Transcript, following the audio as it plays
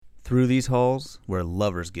Through these halls, where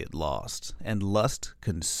lovers get lost, and lust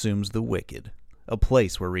consumes the wicked. A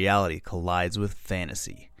place where reality collides with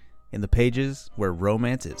fantasy. In the pages, where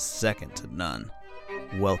romance is second to none.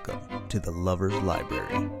 Welcome to the Lover's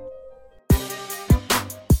Library.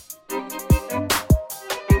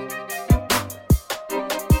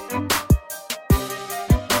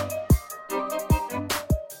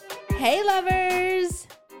 Hey lovers!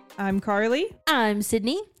 I'm Carly. I'm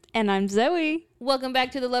Sydney. And I'm Zoe. Welcome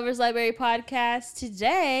back to the Lover's Library podcast.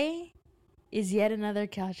 Today is yet another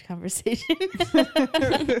couch conversation.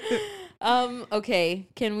 Okay,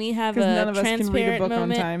 can we have a none of us transparent can read a book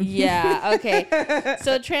moment? on time. Yeah, okay.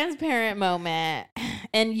 So transparent moment.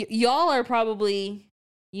 And y'all are probably,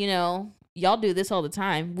 y'all do this all the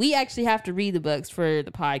time. We actually have to read the books for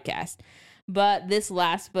the podcast. But this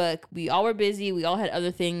last book, we all were busy. We all had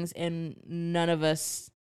other things, and none of us,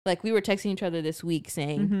 we were texting each other this week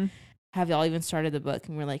saying, have y'all even started the book?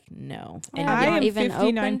 And we're like, no. And I am even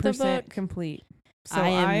opened the 59% book? complete. So I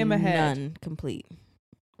am ahead. none complete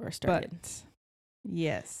or started. But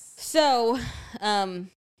yes. So, in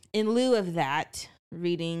lieu of that,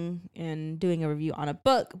 reading and doing a review on a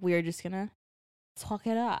book, we're just going to talk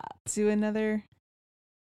it up. Do another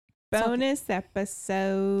bonus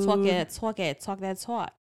episode. Talk that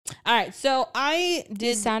talk. All right, so I You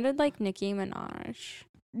did... sounded like Nicki Minaj.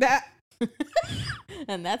 That.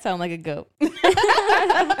 and that sounded like a goat.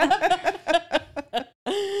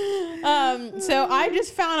 So I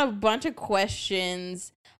just found a bunch of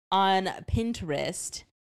questions on Pinterest.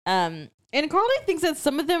 And Carly thinks that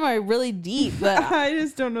some of them are really deep, but I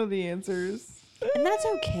just don't know the answers. and that's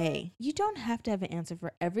okay. You don't have to have an answer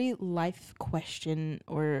for every life question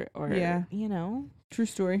or Yeah. True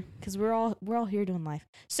story. because we're all here doing life.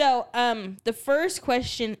 So the first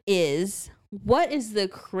question is, what is the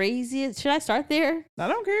craziest? Should I start there? I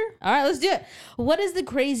don't care. All right, let's do it. What is the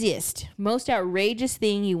craziest, most outrageous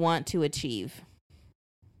thing you want to achieve?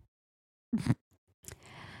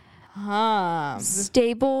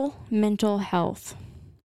 Stable mental health.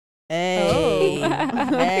 Hey, Oh.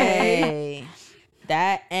 hey,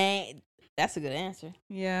 that's a good answer.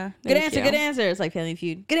 Yeah. Good Thank answer, you. good answer. It's like Family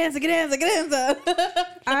Feud. Good answer, good answer, good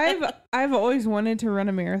answer. I've always wanted to run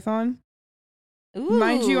a marathon. Ooh.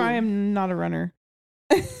 Mind you, I am not a runner.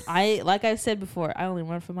 Like I said before, I only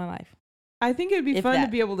run for my life. I think it'd be If fun that.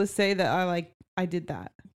 to be able to say that I did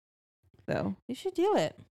that. So You should do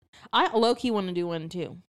it. I low-key want to do one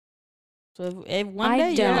too. So if one I day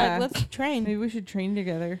you're don't. like, let's train. maybe we should train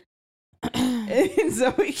together. And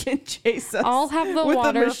so we can chase us. I'll have the with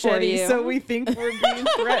water a machete, for you. so we think we're being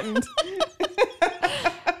threatened.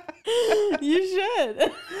 You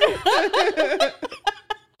should.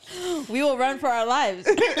 We will run for our lives.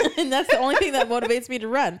 And that's the only thing that motivates me to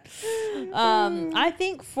run. I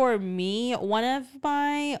think for me, one of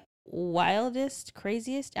my wildest,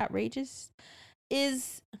 craziest, outrageous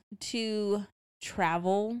is to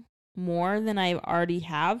travel more than I already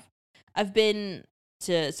have. I've been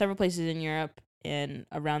to several places in Europe and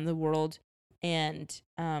around the world, and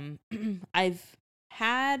I've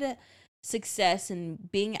had success in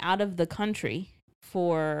being out of the country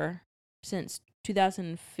since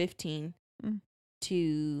 2015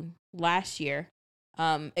 to last year,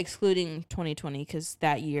 excluding 2020 because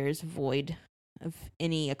that year is void of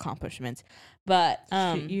any accomplishments. But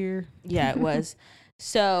Shit year. yeah, it was.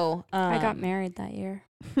 So I got married that year.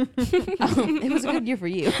 it was a good year for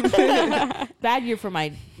you. Bad year for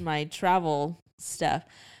my travel stuff.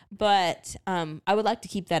 But I would like to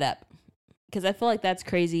keep that up because I feel like that's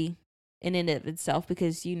crazy in and of itself,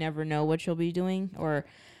 because you never know what you'll be doing or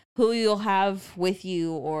who you'll have with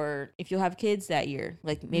you, or if you'll have kids that year.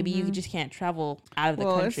 Like maybe you just can't travel out of the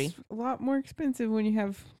country. It's a lot more expensive when you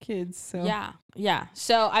have kids. So Yeah.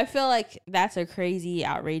 So I feel like that's a crazy,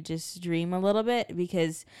 outrageous dream a little bit,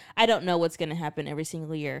 because I don't know what's going to happen every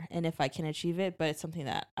single year and if I can achieve it, but it's something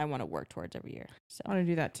that I want to work towards every year. So I want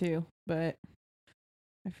to do that too. But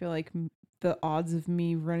I feel like the odds of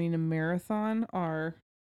me running a marathon are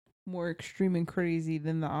more extreme and crazy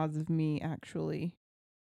than the odds of me actually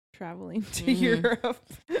traveling to Europe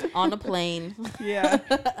on a plane. Yeah.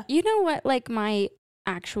 You know what, my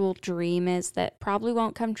actual dream is that probably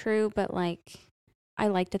won't come true, but I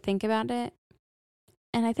like to think about it.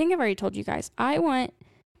 And I think I've already told you guys, I want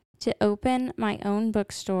to open my own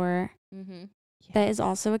bookstore that is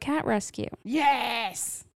also a cat rescue.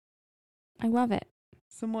 Yes. I love it.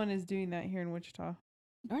 Someone is doing that here in Wichita.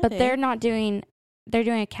 But they're doing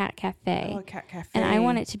a cat cafe. Oh, a cat cafe. And I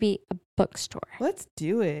want it to be a bookstore. Let's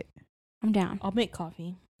do it. I'm down. I'll make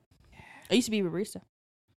coffee. I used to be a barista.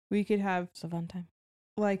 We could have It's a fun time.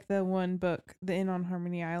 like the one book, The Inn on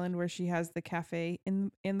Harmony Island, where she has the cafe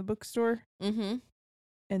in the bookstore, Mm-hmm.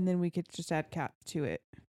 and then we could just add cat to it.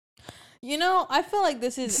 You know, I feel like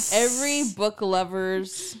this is every book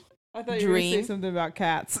lover's I thought you were dream. gonna say something about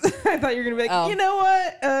cats. I thought you were gonna be like, Oh. you know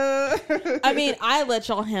what? I mean, I let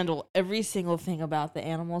y'all handle every single thing about the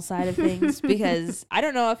animal side of things because I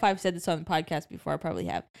don't know if I've said this on the podcast before. I probably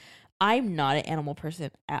have. I'm not an animal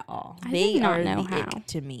person at all. I They did not are know the how. ick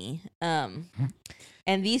to me.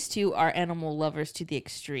 And these two are animal lovers to the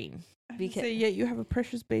extreme. Because yet you have a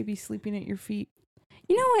precious baby sleeping at your feet.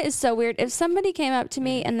 You know what is so weird? If somebody came up to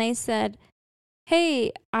me and they said,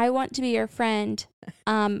 "Hey, I want to be your friend.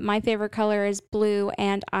 My favorite color is blue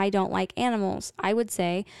and I don't like animals," I would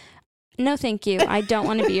say, "No, thank you. I don't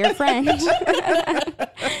want to be your friend."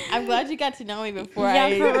 I'm glad you got to know me before Yeah,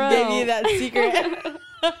 I for real. gave you that secret.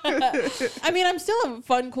 I mean, I'm still a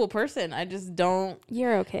fun, cool person. I just don't.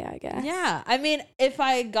 You're okay, I guess. Yeah. I mean, if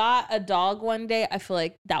I got a dog one day, I feel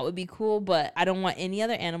like that would be cool, but I don't want any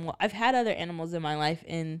other animal. I've had other animals in my life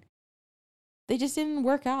and they just didn't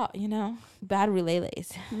work out, you know? Bad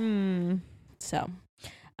relays. So,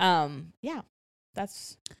 yeah.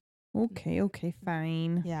 That's Okay,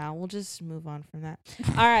 fine. yeah, we'll just move on from that.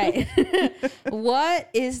 All right. What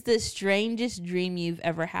is the strangest dream you've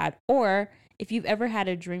ever had? Or if you've ever had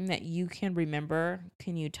a dream that you can remember,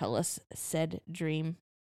 can you tell us said dream?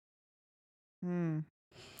 I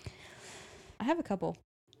have a couple.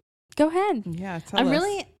 Go ahead. Yeah, tell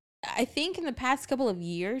us. I think in the past couple of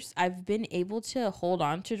years, I've been able to hold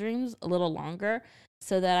on to dreams a little longer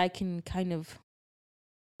so that I can kind of,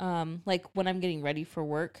 like when I'm getting ready for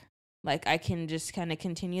work, like I can just kind of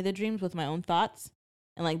continue the dreams with my own thoughts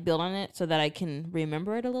and like build on it so that I can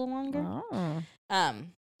remember it a little longer. Oh.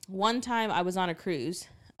 One time I was on a cruise,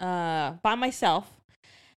 by myself,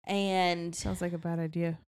 and Sounds like a bad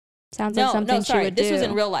idea. Sounds like something she would do. This was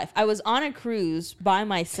in real life. I was on a cruise by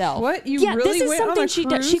myself. What? You Yeah, really this is went on something a she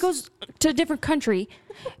cruise? does. She goes to a different country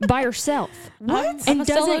by herself. What? I'm And a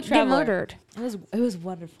solo doesn't get traveler. murdered. It was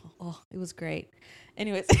wonderful. Oh, it was great.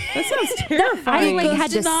 Anyways, That sounds I terrifying. like had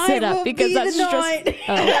to Tonight sit will up because be that's the just night.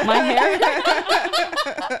 my hair.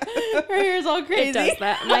 Her hair's all crazy. It does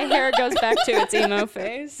that. My hair goes back to its emo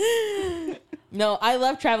face. No, I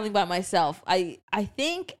love traveling by myself. I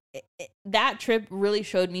think that trip really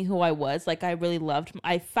showed me who I was. Like I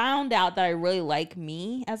found out that I really like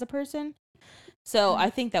me as a person. So I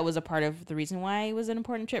think that was a part of the reason why it was an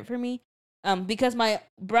important trip for me. Because my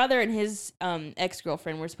brother and his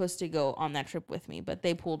ex-girlfriend were supposed to go on that trip with me, but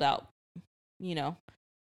they pulled out, you know,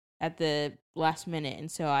 at the last minute. And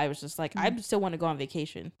so I was just like, I still want to go on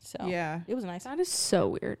vacation. So Yeah. it was nice. That is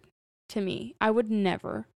so weird to me. I would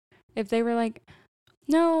never. If they were like,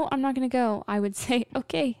 "No, I'm not going to go," I would say,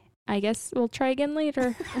 "Okay, I guess we'll try again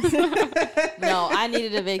later." No, I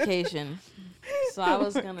needed a vacation. So I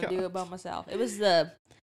was Oh going my to do it by myself. It was the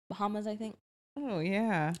Bahamas, I think. Oh,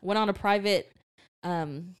 yeah. Went on a private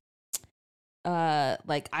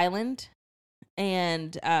like island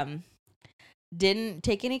and didn't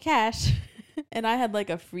take any cash and I had like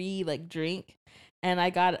a free like drink and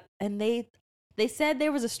they said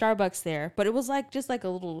there was a Starbucks there, but it was like just like a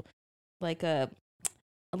little like a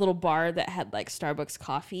little bar that had like Starbucks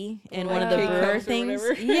coffee and one of the brewer K-cups or things.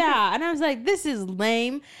 whatever. Yeah, and I was like, this is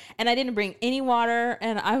lame. And I didn't bring any water,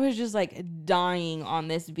 and I was just like dying on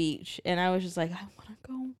this beach. And I was just like, I want to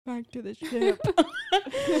go back to the ship.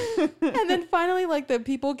 And then finally, like the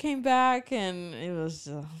people came back, and it was.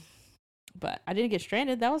 But I didn't get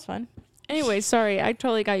stranded. That was fun. Anyway, sorry, I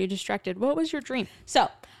totally got you distracted. What was your dream? So,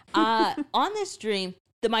 on this dream,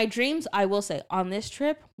 my dreams, I will say, on this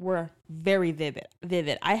trip were very vivid.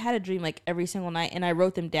 I had a dream like every single night, and I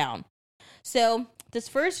wrote them down. So this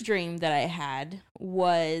first dream that I had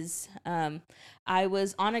was I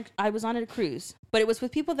was on a cruise, but it was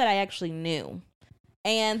with people that I actually knew,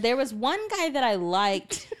 and there was one guy that I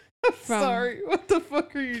liked. Sorry, what the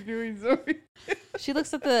fuck are you doing, Zoe? She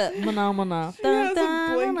looks at the phenomena. She has a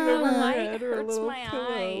blanket over her Light head or a hurts little my pillow.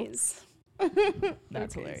 eyes.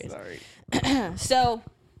 That's Okay, hilarious. Sorry. So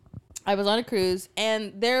I was on a cruise,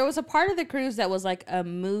 and there was a part of the cruise that was like a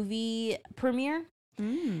movie premiere.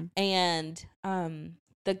 And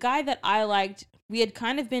the guy that I liked, we had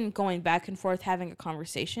kind of been going back and forth having a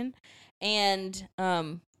conversation, and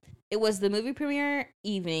it was the movie premiere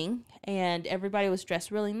evening, and everybody was dressed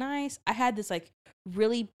really nice. I had this like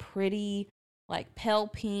really pretty like pale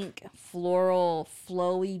pink floral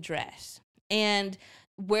flowy dress, and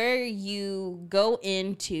where you go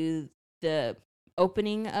into the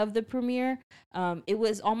opening of the premiere, it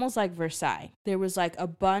was almost like Versailles. There was like a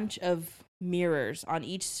bunch of mirrors on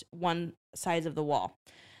each one sides of the wall,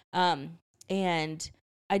 and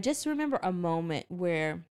I just remember a moment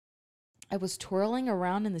where I was twirling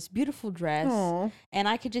around in this beautiful dress, and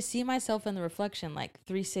I could just see myself in the reflection, like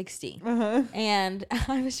 360. And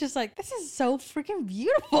I was just like, this is so freaking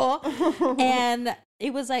beautiful. And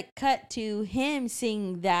it was like cut to him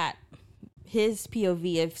seeing that, his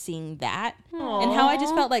POV of seeing that, and how I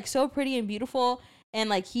just felt like so pretty and beautiful. And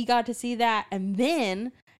like he got to see that, and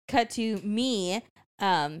then cut to me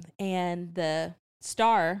and the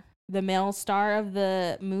male star of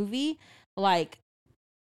the movie, like,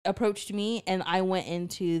 approached me, and I went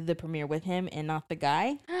into the premiere with him and not the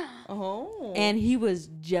guy. And he was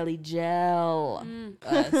jelly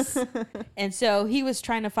jealous. And so he was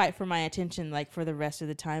trying to fight for my attention, like, for the rest of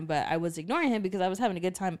the time, but I was ignoring him because I was having a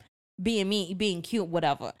good time being me, being cute,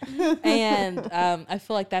 whatever. And I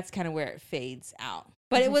feel like that's kind of where it fades out.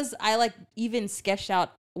 But it was, I like even sketched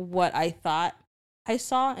out what I thought I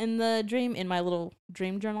saw in the dream in my little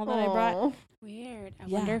dream journal that I brought. Weird. I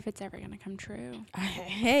wonder if it's ever going to come true.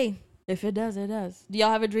 Hey, if it does, it does. Do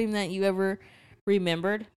y'all have a dream that you ever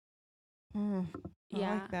remembered? Yeah.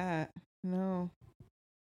 Like that. No.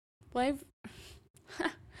 Well,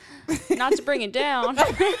 not to bring it down.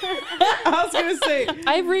 I was going to say.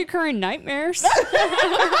 I have recurring nightmares.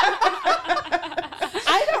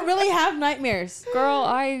 I don't really have nightmares. Girl,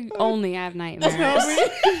 I only have nightmares. I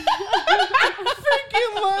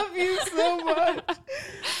freaking love you so much.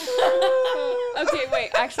 Okay,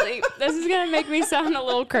 wait. Actually, this is going to make me sound a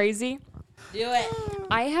little crazy. Do it.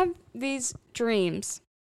 I have these dreams,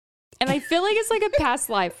 and I feel like it's like a past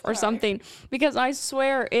life or something, because I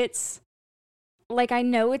swear it's like I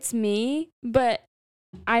know it's me, but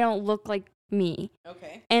I don't look like me.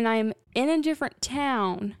 Okay. And I'm in a different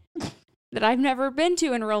town that I've never been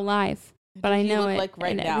to in real life, but I know you look it. Like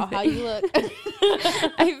right now, everything. how you look.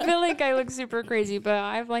 I feel like I look super crazy, but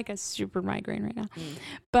I have like a super migraine right now.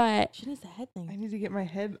 But She does the head thing. I need to get my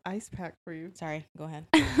head ice pack for you. Sorry, go ahead.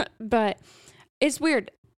 but it's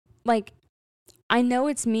weird. Like, I know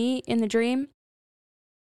it's me in the dream,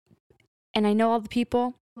 and I know all the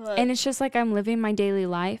people, and it's just like I'm living my daily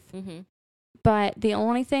life. But the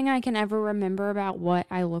only thing I can ever remember about what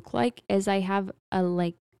I look like is I have a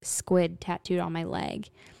like squid tattooed on my leg,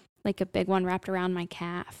 like a big one wrapped around my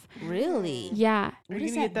calf. Really? Yeah. Are you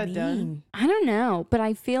gonna get that done? I don't know, but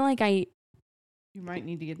I feel like You might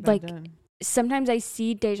need to get that like done. sometimes I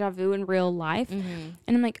see deja vu in real life, and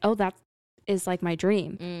I'm like, oh, that is like my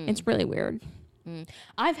dream. It's really weird.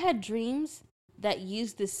 I've had dreams that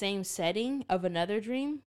use the same setting of another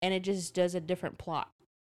dream, and it just does a different plot.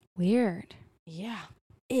 Weird. Yeah.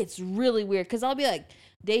 It's really weird, because I'll be like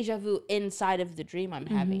deja vu inside of the dream I'm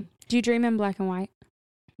having. Do you dream in black and white?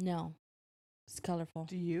 No. It's colorful.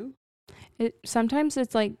 Do you? Sometimes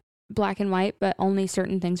it's like black and white, but only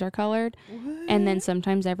certain things are colored. What? And then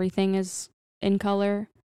sometimes everything is in color,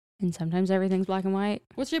 and sometimes everything's black and white.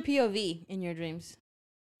 What's your POV in your dreams?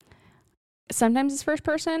 Sometimes it's first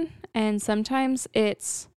person, and sometimes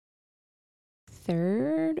it's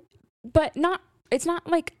third, but it's not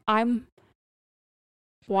like I'm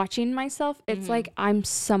watching myself. It's like I'm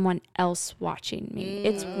someone else watching me.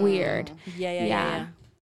 It's weird. Yeah.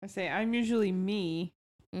 I say I'm usually me,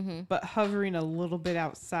 but hovering a little bit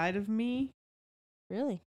outside of me.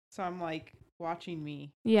 Really? So I'm like watching me.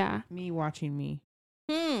 Yeah. Me watching me.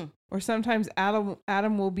 Or sometimes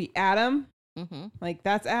Adam will be Adam. Like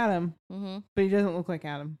that's Adam, but he doesn't look like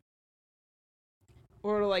Adam.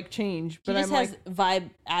 Or it'll like change. But He just I'm has like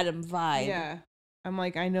Adam vibe. Yeah. I'm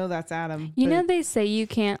like, I know that's Adam. You know, they say you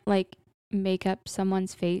can't like make up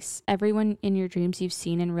someone's face. Everyone in your dreams you've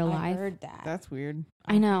seen in real life. I heard that. That's weird.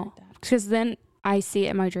 I know. Because then I see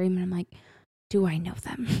it in my dream and I'm like, do I know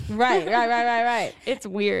them? Right. It's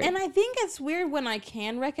weird. And I think it's weird when I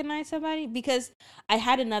can recognize somebody, because I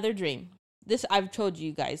had another dream. I've told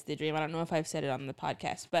you guys the dream. I don't know if I've said it on the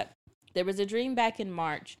podcast, but there was a dream back in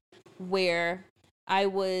March where I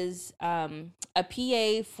was a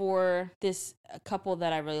PA for this couple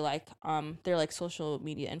that I really like. They're like social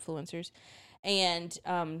media influencers, and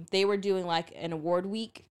they were doing like an award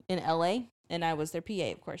week in LA, and I was their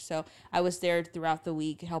PA, of course. So I was there throughout the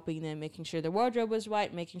week, helping them, making sure their wardrobe was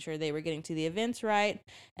right, making sure they were getting to the events right,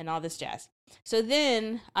 and all this jazz. So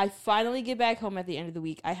then I finally get back home at the end of the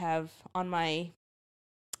week. I have on my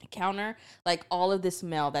counter like all of this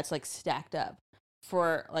mail that's like stacked up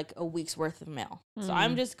for like a week's worth of mail. So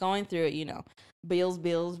I'm just going through it,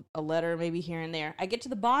 bills, a letter maybe here and there. I get to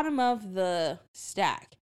the bottom of the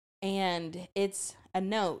stack, and it's a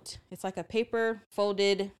note. It's like a paper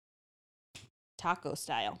folded taco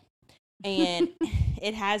style, and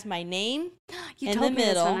it has my name in the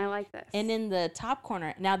middle. I like this. And in the top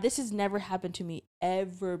corner. Now, this has never happened to me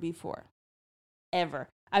ever before. Ever.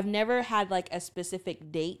 I've never had like a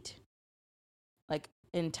specific date, like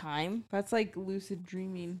in time. That's like lucid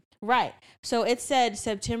dreaming. Right. So it said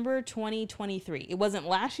September 2023. It wasn't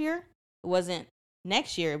last year. It wasn't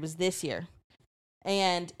next year. It was this year.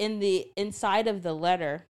 And in the inside of the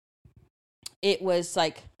letter, it was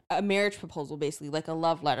like a marriage proposal, basically, like a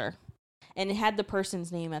love letter. And it had the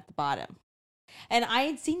person's name at the bottom. And I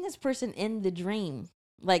had seen this person in the dream,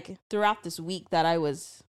 like throughout this week that I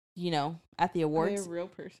was, at the awards. Are they a real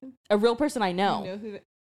person? A real person I know. You know who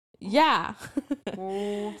Yeah.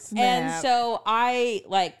 Oh, snap. And so I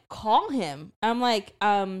like call him. I'm like,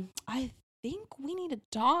 I think we need to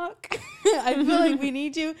talk. I feel like we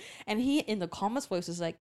need to. And he, in the calmest voice, was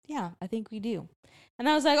like, yeah, I think we do. And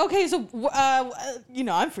I was like, okay, so,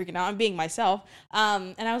 I'm freaking out. I'm being myself.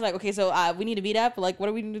 And I was like, okay, so we need to meet up. Like, what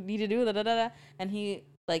do we need to do? Da, da, da, da. And he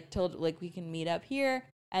told we can meet up here.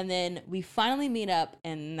 And then we finally meet up,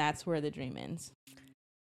 and that's where the dream ends.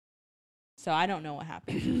 So I don't know what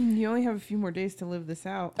happened. You only have a few more days to live this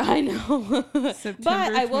out. I know. September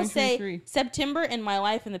But I will 2023. say September in my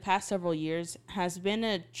life in the past several years has been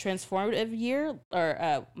a transformative year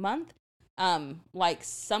or month. Like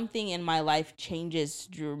something in my life changes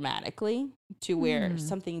dramatically to where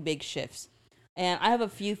something big shifts. And I have a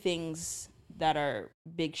few things that are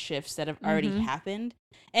big shifts that have already happened.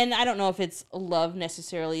 And I don't know if it's love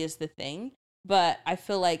necessarily is the thing, but I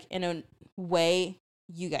feel like in a way,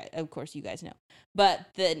 you guys know, but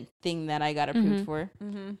the thing that I got approved for,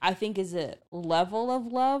 I think is a level of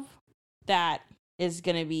love that is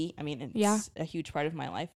going to be, it's a huge part of my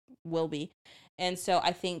life, will be. And so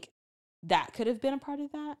I think that could have been a part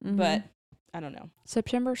of that, but I don't know.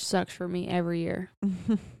 September sucks for me every year,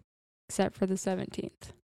 except for the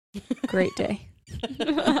 17th. Great day.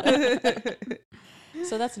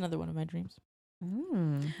 So that's another one of my dreams.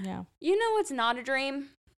 Yeah. You know what's not a dream,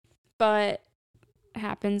 but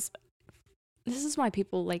happens. This is why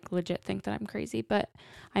people legit think that I'm crazy, but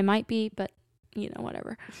I might be, but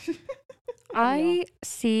whatever. I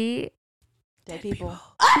see dead people.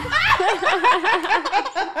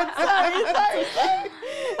 sorry.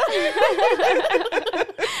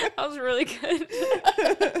 That was really good.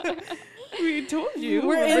 We told you.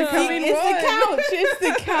 It's the couch. It's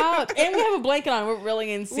the couch. And we have a blanket on. We're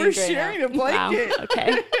really in sync. We're sharing a blanket. Wow.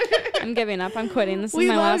 Okay. I'm giving up. I'm quitting. This is We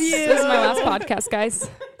my love last. you. This is my last podcast, guys.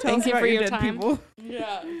 Tell Thank us you about for your dead time. people.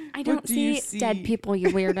 Yeah. I don't do you see dead see? people, you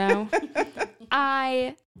weirdo.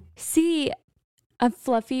 I see a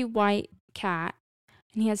fluffy white cat,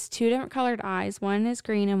 and he has two different colored eyes. One is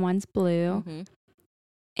green and one's blue.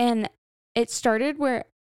 And it started where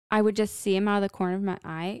I would just see him out of the corner of my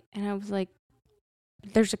eye, and I was like,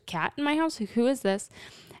 there's a cat in my house? Who is this?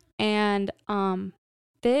 And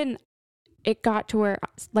then it got to where,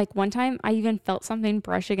 one time I even felt something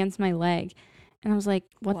brush against my leg. And I was like,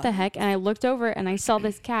 what the heck? And I looked over and I saw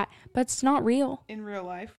this cat, but it's not real. In real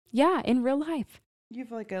life? Yeah, in real life. You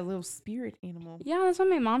have like a little spirit animal. Yeah, that's what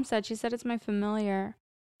my mom said. She said it's my familiar.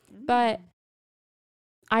 But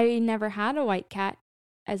I never had a white cat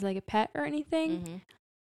as a pet or anything.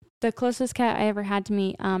 The closest cat I ever had to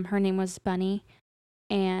me, her name was Bunny.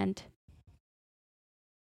 And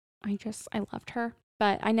I loved her.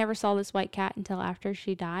 But I never saw this white cat until after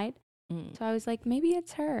she died. So I was like, maybe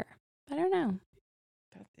it's her. I don't know.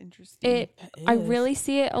 That's interesting. I really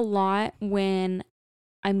see it a lot when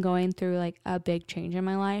I'm going through a big change in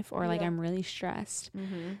my life or I'm really stressed.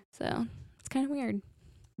 So it's kind of weird.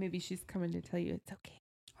 Maybe she's coming to tell you it's okay.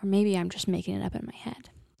 Or maybe I'm just making it up in my head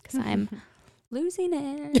because I'm losing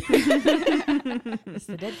it. It's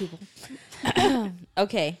the dead people.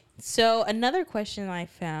 Okay. So another question I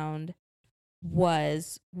found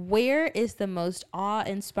was, where is the most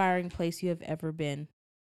awe-inspiring place you have ever been?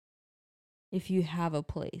 If you have a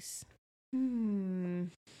place. I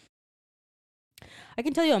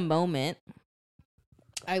can tell you a moment.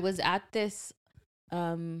 I was at this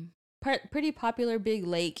pretty popular big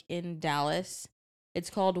lake in Dallas. It's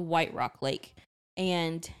called White Rock Lake.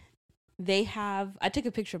 And I took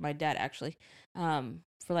a picture of my dad actually,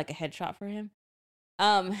 for a headshot for him.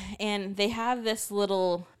 And they have this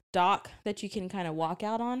little dock that you can kind of walk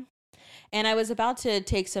out on. And I was about to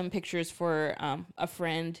take some pictures for a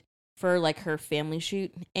friend for her family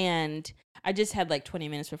shoot, and I just had 20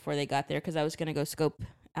 minutes before they got there because I was gonna go scope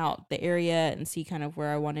out the area and see kind of where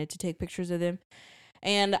I wanted to take pictures of them.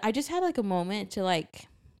 And I just had a moment to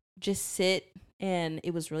just sit, and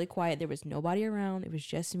it was really quiet. There was nobody around. It was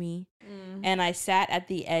just me. And I sat at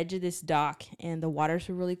the edge of this dock, and the waters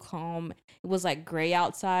were really calm. It was gray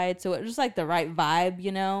outside, so it was just the right vibe,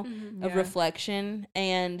 of reflection.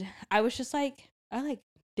 And I was just I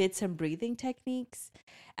did some breathing techniques,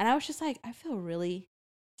 and I was just I feel really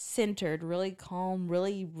centered, really calm,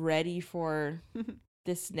 really ready for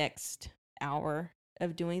this next hour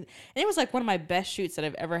of doing. And it was like one of my best shoots that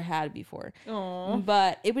I've ever had before. Aww.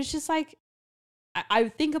 But it was just like, I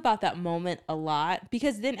think about that moment a lot,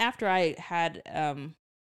 because then after I had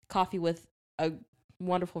coffee with a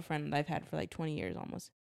wonderful friend that I've had for like 20 years almost.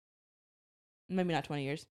 Maybe not 20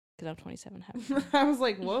 years, because I'm 27. I was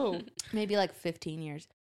like, whoa. Maybe like 15 years.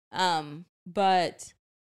 But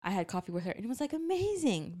I had coffee with her and it was like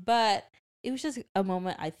amazing. But it was just a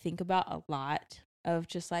moment I think about a lot, of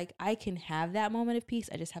just like, I can have that moment of peace.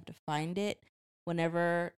 I just have to find it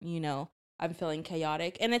whenever, I'm feeling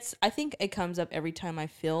chaotic. And I think it comes up every time I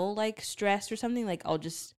feel like stressed or something, like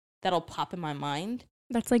that'll pop in my mind.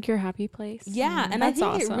 That's like your happy place. Yeah. And I That's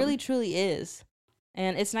think awesome. it really truly is.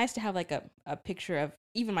 And it's nice to have like a picture of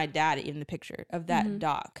even my dad in the picture of that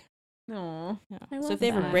dock. Aww. Yeah. I So love if they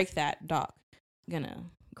ever that. break that dock, I'm gonna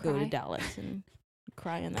go to Cry. Dallas and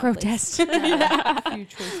cry in that Protest. place. Yeah. Few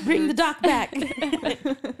choice Bring the words. dock back.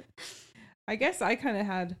 I guess I kind of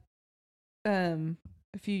had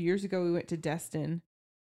a few years ago we went to Destin,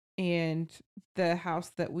 and the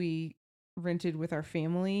house that we rented with our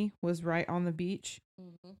family was right on the beach.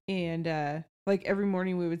 And like every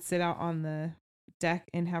morning we would sit out on the deck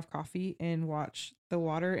and have coffee and watch the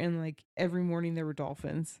water, and like every morning there were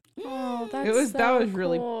dolphins. Oh, that's That was so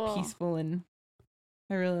really cool. peaceful, and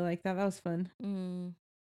I really liked that. That was fun. Mm.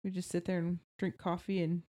 We'd just sit there and drink coffee,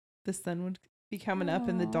 and the sun would be coming up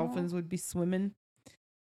and the Aw. dolphins would be swimming.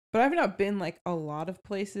 But I've not been like a lot of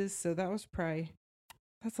places, so that's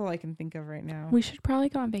all I can think of right now. We should probably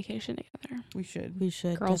go on vacation together. We should. We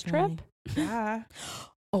should. Girls definitely. trip? Yeah.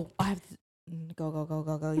 Oh, I have to go.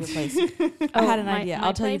 Your place. Oh, I had an my- idea. my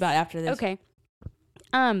I'll tell you place? about it after this. Okay.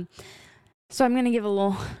 So I'm gonna give a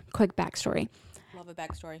little quick backstory. Love a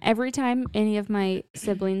backstory. Every time any of my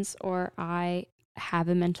siblings or I have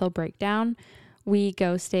a mental breakdown, we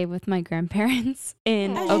go stay with my grandparents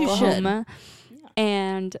in As you should. Oklahoma. Yeah.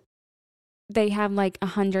 And they have like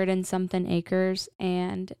 100 and something acres,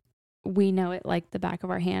 and we know it like the back of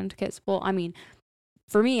our hand, because, well, I mean,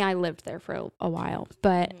 for me, I lived there for a while,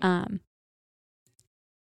 but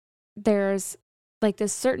there's like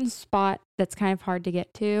this certain spot that's kind of hard to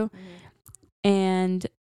get to, and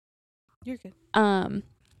You're good.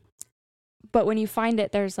 but when you find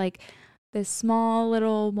it, there's like this small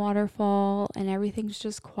little waterfall, and everything's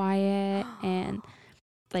just quiet, and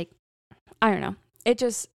like, I don't know, it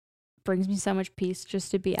just brings me so much peace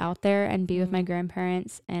just to be out there and be with my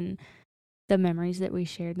grandparents and the memories that we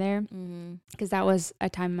shared there, because that was a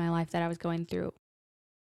time in my life that I was going through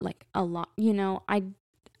like a lot.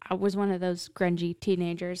 I was one of those grungy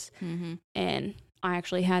teenagers, and I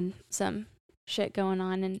actually had some shit going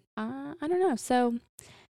on, and I don't know, so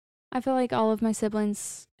I feel like all of my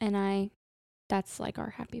siblings and I, that's like our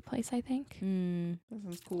happy place, I think. That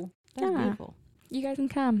sounds cool. That's Yeah. beautiful. You guys can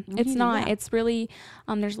come. We It's need to- not. yeah. It's really,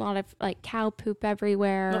 there's a lot of like cow poop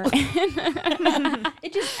everywhere.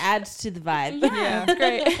 It just adds to the vibe. Yeah, it's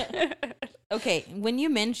great. Okay, when you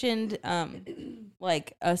mentioned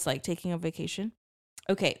like us like taking a vacation,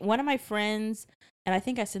 okay, one of my friends, and I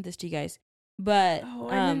think I sent this to you guys, but Oh,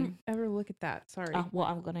 I didn't ever look at that. Sorry. well,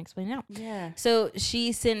 I'm gonna explain now. Yeah. So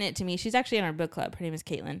she sent it to me. She's actually in our book club. Her name is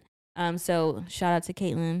Caitlin. So shout out to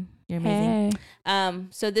Caitlin. You're amazing. Hey.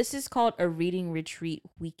 So this is called a reading retreat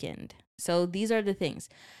weekend. So these are the things.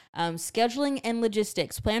 Scheduling and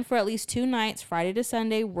logistics. Plan for at least 2 nights, Friday to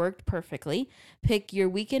Sunday, worked perfectly. Pick your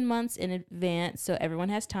weekend months in advance so everyone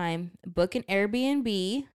has time. Book an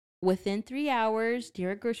Airbnb within 3 hours,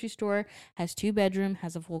 near a grocery store, has 2 bedroom,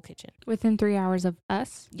 has a full kitchen. Within 3 hours of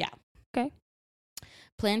us. Yeah. Okay.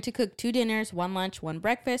 Plan to cook 2 dinners, 1 lunch, 1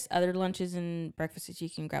 breakfast. Other lunches and breakfasts you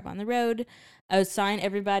can grab on the road. Assign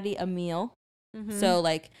everybody a meal. So,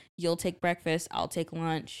 like, you'll take breakfast, I'll take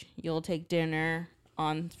lunch, you'll take dinner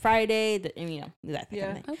on Friday, that kind of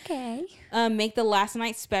thing. Okay. Make the last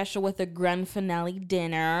night special with a grand finale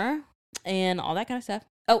dinner and all that kind of stuff.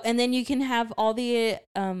 Oh, and then you can have all the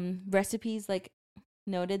recipes, like,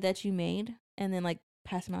 noted that you made, and then, like,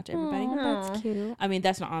 pass them out to everybody. Oh, that's cute. I mean,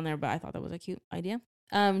 that's not on there, but I thought that was a cute idea.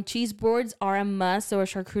 Cheese boards are a must, so a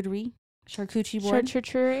charcuterie board.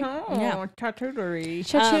 Charcuterie. Oh, Yeah. charcuterie.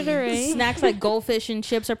 Charcuterie. Snacks like goldfish and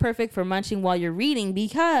chips are perfect for munching while you're reading,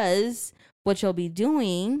 because what you'll be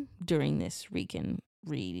doing during this reading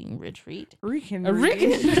retreat, the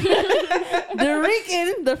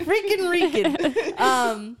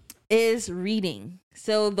freaking is reading.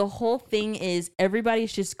 So the whole thing is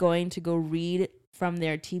everybody's just going to go read from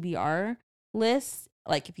their TBR list.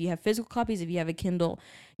 Like, if you have physical copies, if you have a Kindle,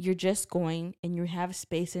 you're just going and you have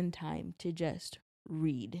space and time to just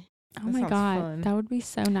read. Oh That my sounds God. fun. That would be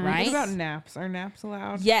so nice. Right? What about naps? Are naps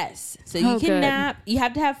allowed? Yes. So Oh, you can good. nap. You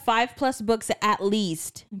have to have 5+ books at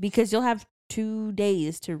least because you'll have 2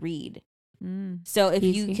 days to read. So if you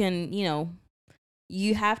Easy. can,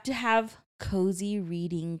 you have to have cozy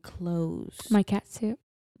reading clothes. My cat suit.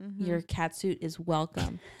 Mm-hmm. Your cat suit is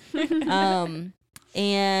welcome.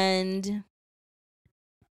 And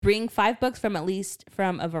bring 5 books from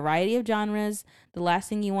a variety of genres. The last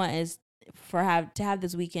thing you want is to have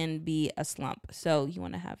this weekend be a slump. So you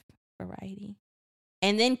want to have variety.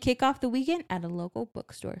 And then kick off the weekend at a local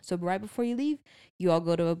bookstore. So right before you leave, you all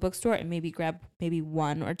go to a bookstore and maybe grab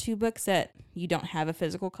 1 or 2 books that you don't have a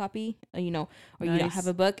physical copy, or you don't have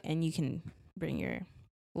a book, and you can bring your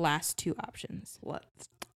last 2 options. Let's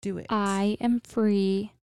do it. I am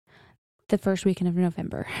free the first weekend of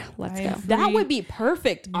November. Let's I go. am That free. would be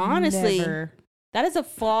perfect, honestly. Never. That is a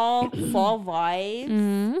fall vibe.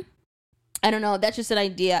 Mm-hmm. I don't know. That's just an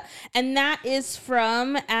idea. And that is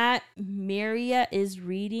from @Maria is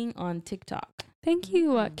Reading on TikTok. Thank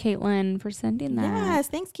you, Caitlin, for sending that. Yes.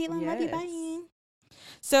 Thanks, Caitlin. Love you. Yes. Bye.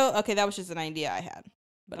 So, okay, that was just an idea I had.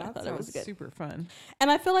 But I That thought it was sounds good. super fun. And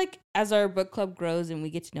I feel like as our book club grows and we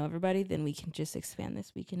get to know everybody, then we can just expand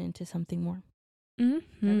this weekend into something more.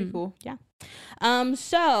 Mm-hmm. That'd be cool.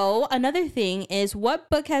 So another thing is, what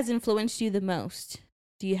book has influenced you the most?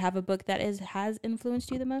 Do you have a book that has influenced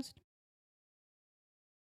you the most?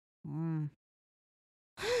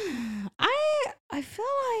 I feel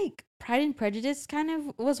like Pride and Prejudice kind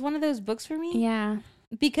of was one of those books for me. Yeah.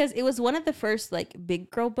 Because it was one of the first like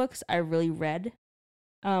big girl books I really read.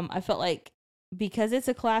 I felt like because it's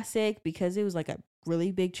a classic, because it was like a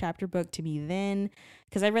really big chapter book to me then,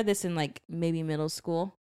 because I read this in like maybe middle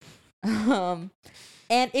school. And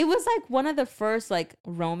it was like one of the first like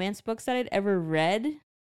romance books that I'd ever read,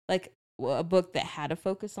 like a book that had a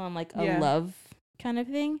focus on like a love kind of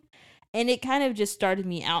thing. And it kind of just started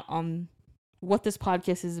me out on what this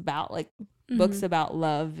podcast is about, like books about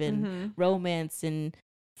love and romance and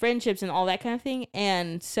friendships and all that kind of thing.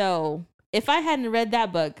 And so if I hadn't read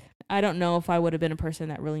that book, I don't know if I would have been a person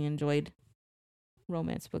that really enjoyed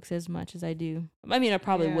romance books as much as I do. I mean, I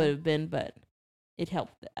probably would have been, but it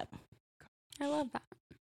helped that. I love that.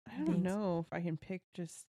 I don't Thanks. know if I can pick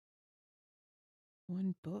just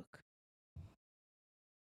one book.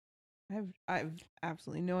 I've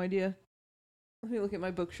absolutely no idea. Let me look at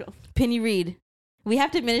my bookshelf. Penny Reed. We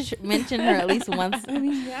have to mention her at least once I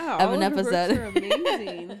mean, yeah, of all an of her books episode. are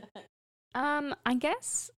amazing. I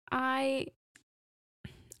guess I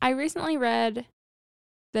recently read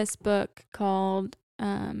this book called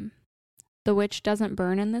The Witch Doesn't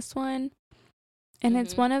Burn in This One. And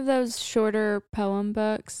it's one of those shorter poem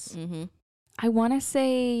books. Mm-hmm. I want to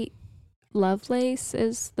say Lovelace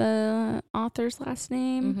is the author's last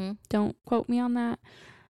name. Mm-hmm. Don't quote me on that.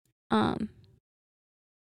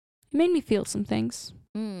 It made me feel some things.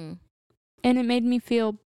 Mm. And it made me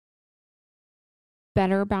feel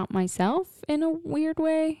better about myself in a weird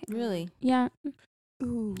way. Really? Yeah.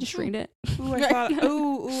 Ooh. Just read it.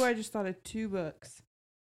 Ooh, I just thought of 2 books.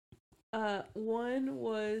 One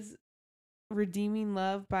was Redeeming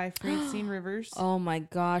Love by Francine Rivers. Oh my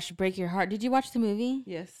gosh, break your heart. Did you watch the movie?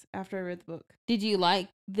 Yes, after I read the book. Did you like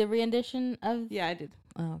the rendition of? Yeah, I did.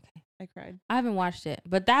 Oh, okay. I cried. I haven't watched it,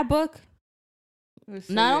 but that book, It was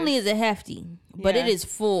so not good. only is it hefty, but it Yeah. is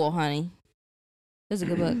full, honey. It's a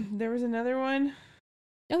good book. There was another one,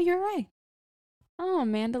 Oh, you're right. Oh,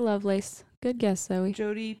 Amanda Lovelace. Good guess, Zoe.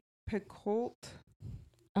 Jodi Picoult.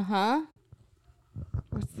 Uh-huh.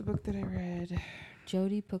 What's the book that I read?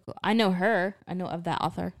 Jodi Picoult. I know her. I know of that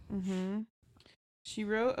author. Mm-hmm. She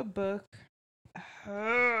wrote a book.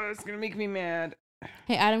 Oh, it's gonna make me mad.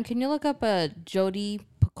 Hey, Adam, can you look up Jodi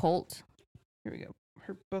Picoult? Here we go.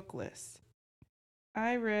 Her book list.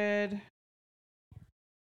 I read.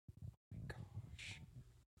 Gosh.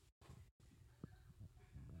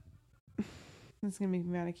 This is gonna make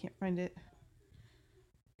me mad. I can't find it.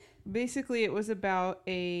 Basically, it was about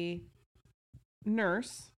a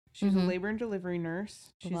nurse. She was a Mhm. labor and delivery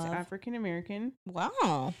nurse. She's Love. African American,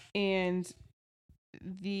 Wow. and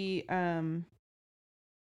the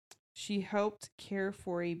she helped care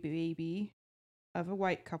for a baby of a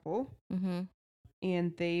white couple, Mm-hmm.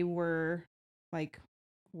 and they were like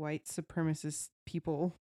white supremacist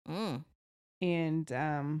people, Mm.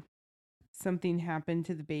 and something happened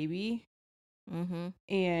to the baby, Mm-hmm.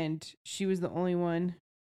 and she was the only one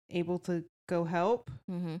able to go help,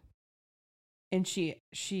 Mm-hmm. and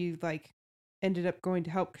she like ended up going to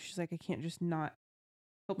help because she's like, I can't just not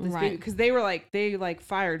help this Right. baby, because they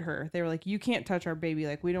fired her. They were like, you can't touch our baby,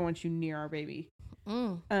 like we don't want you near our baby.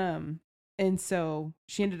 Mm. And And so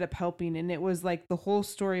she ended up helping, and it was like the whole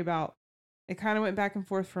story about, it kind of went back and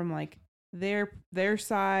forth from like their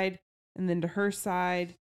side and then to her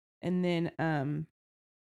side. And then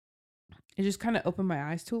it just kind of opened my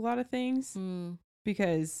eyes to a lot of things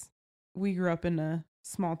because we grew up in a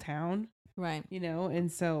small town, Right. you know,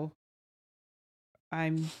 and so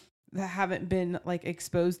I haven't been like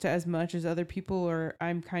exposed to as much as other people, or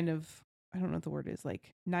I'm kind of, I don't know what the word is,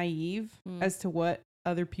 like naive as to what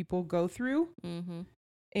other people go through. Mm-hmm.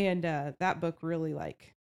 And that book really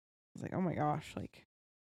like, I was like, oh my gosh, like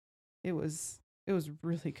it was a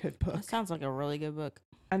really good book. That sounds like a really good book.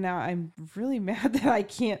 And now I'm really mad that I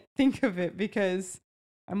can't think of it because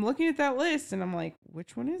I'm looking at that list and I'm like,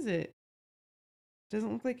 which one is it?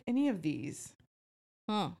 Doesn't look like any of these.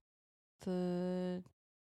 Huh.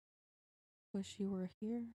 Wish You Were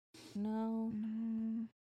Here? No.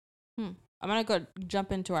 I'm going to go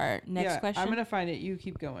jump into our next question. I'm going to find it. You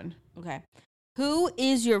keep going. Okay. Who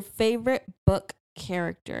is your favorite book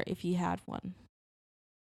character, if you had one?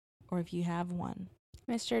 Or if you have one?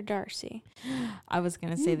 Mr. Darcy. I was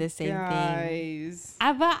going to say the same thing. Guys.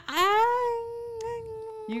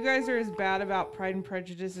 You guys are as bad about Pride and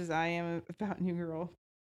Prejudice as I am about New Girl.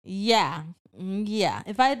 Yeah. Yeah.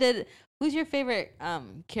 If I did, who's your favorite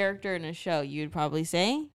character in a show, you'd probably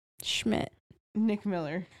say? Schmidt. Nick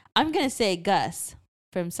Miller. I'm going to say Gus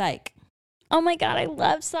from Psych. Oh my God, I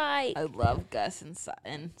love Psych. I love Gus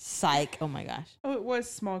and Psych. Oh my gosh. Oh, it was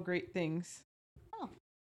Small Great Things. Oh.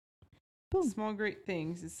 Boom. Small Great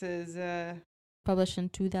Things. It says, Published in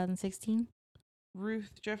 2016.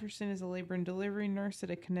 Ruth Jefferson is a labor and delivery nurse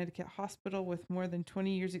at a Connecticut hospital with more than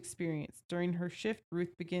 20 years experience. During her shift,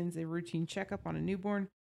 Ruth begins a routine checkup on a newborn,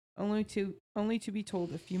 only to be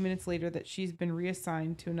told a few minutes later that she's been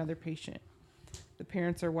reassigned to another patient. The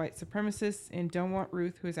parents are white supremacists and don't want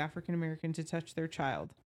Ruth, who is African American, to touch their child.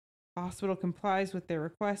 The hospital complies with their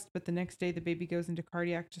request, but the next day the baby goes into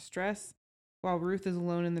cardiac distress while Ruth is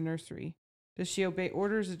alone in the nursery. Does she obey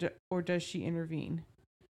orders or does she intervene?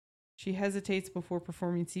 She hesitates before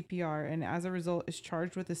performing CPR and as a result is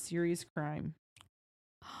charged with a serious crime.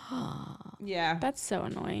 Yeah. That's so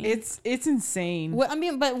annoying. It's insane. Well, I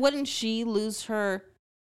mean, but wouldn't she lose her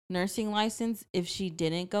nursing license if she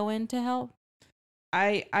didn't go in to help?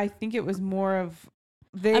 I think it was more of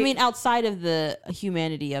outside of the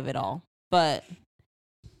humanity of it all, but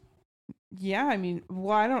yeah, I mean,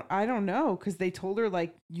 well, I don't know, because they told her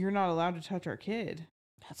like you're not allowed to touch our kid.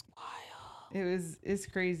 That's wild. It's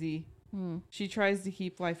crazy. She tries to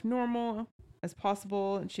keep life normal as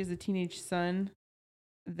possible, and she has a teenage son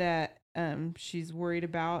that she's worried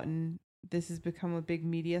about, and this has become a big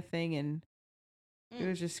media thing, and it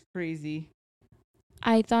was just crazy.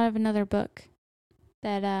 I thought of another book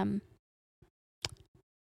that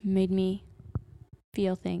made me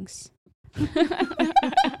feel things.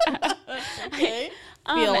 Okay.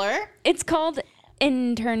 Feeler. It's called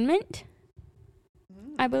Internment,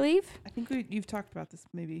 I believe. I think you've talked about this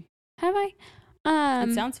maybe. Have I?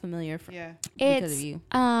 It sounds familiar. Yeah. Because of you.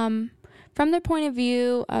 From the point of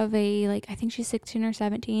view of I think she's 16 or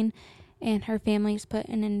 17, and her family's put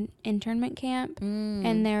in an internment camp,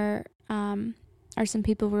 and there are some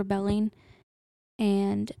people rebelling,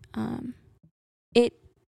 and it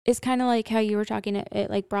is kind of like how you were talking. It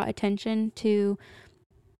like brought attention to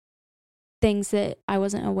things that I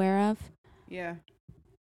wasn't aware of. Yeah.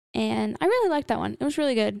 And I really liked that one. It was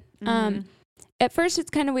really good. At first it's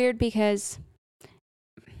kind of weird because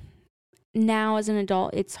now as an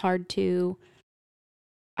adult it's hard to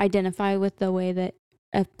identify with the way that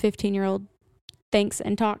a 15-year-old thinks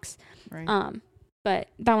and talks. Right. But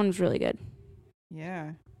that one was really good.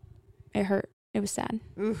 Yeah. It hurt. It was sad.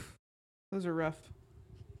 Oof. Those are rough.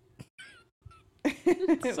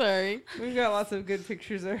 Sorry. We've got lots of good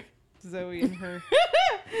pictures of Zoe and her.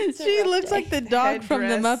 She looks like the dog from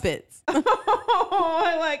the Muppets. Oh,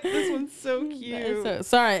 I like this one's so cute.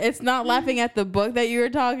 Sorry, it's not laughing at the book that you were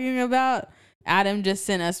talking about. Adam just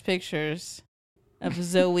sent us pictures of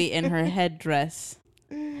Zoe in her headdress.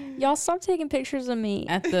 Y'all stop taking pictures of me.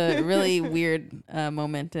 At the really weird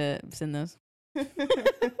moment to send those.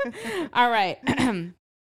 All right.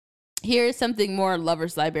 Here's something more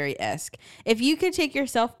Lover's Library-esque. If you could take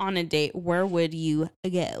yourself on a date, where would you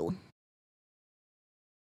go?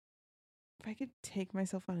 If I could take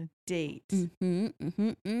myself on a date. Where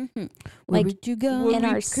Like, would you go? in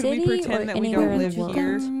our could city we pretend or that we anywhere don't in the live world?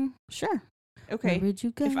 here? Sure. Okay. Where would you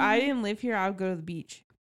go? If I didn't live here, I would go to the beach.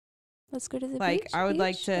 Let's go to the Like, beach. I would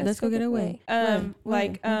like beach. to- Let's go get away.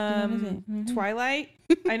 Twilight.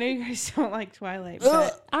 I know you guys don't like Twilight, Ugh.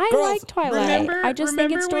 but I Girls, like Twilight. remember I just think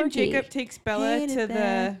remember it's when dorky. Jacob takes Bella Hated to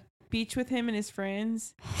that. the beach with him and his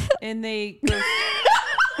friends, And they go.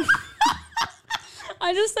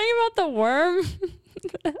 I just think about the worm.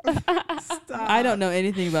 Stop. I don't know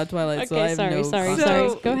anything about Twilight, so I have sorry. no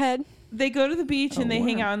So- Go ahead. They go to the beach and A they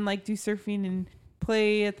hang worm. out and like do surfing and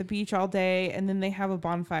play at the beach all day, and then they have a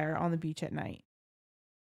bonfire on the beach at night.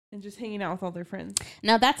 And just hanging out with all their friends.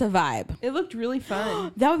 Now that's a vibe. It looked really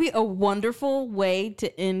fun. That would be a wonderful way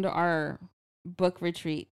to end our book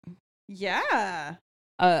retreat. Yeah.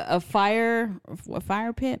 A fire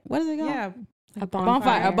pit. What is it called? Yeah. A A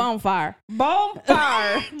bonfire. A bonfire.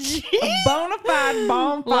 Bonfire. A bona fide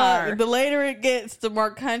bonfire. Look, the later it gets, the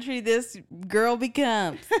more country this girl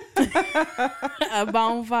becomes. A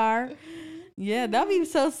bonfire. Yeah, that'd be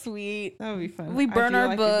so sweet. That would be fun. We I burn do our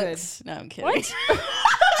like a good- books. No, I'm kidding. What?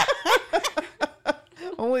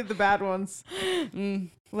 Only the bad ones. Mm.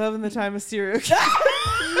 Loving the time of serial.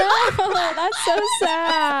 No, that's so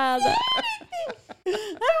sad.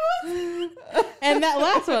 And that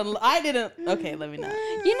last one, I didn't. Okay, let me not.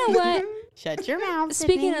 You know what? Shut your mouth.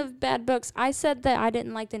 Speaking Sydney. of bad books, I said that I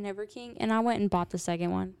didn't like The Never King, and I went and bought the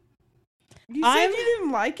second one. You said you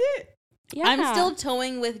didn't like it? Yeah. I'm still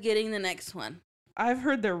toying with getting the next one. I've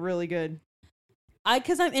heard they're really good.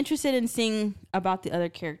 Because I'm interested in seeing about the other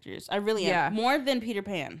characters. I really am. Yeah. More than Peter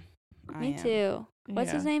Pan. I Me am. too.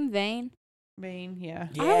 What's his Yeah. name? Vane? Maine, yeah.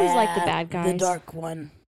 I always like the bad guys. The dark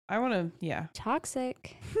one. I want to, yeah.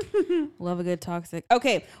 Toxic. Love a good toxic.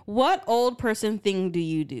 Okay, what old person thing do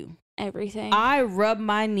you do? Everything. I rub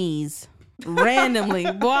my knees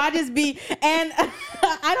randomly. Boy, I just be, and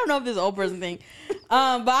I don't know if this is an old person thing,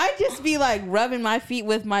 but I just be like rubbing my feet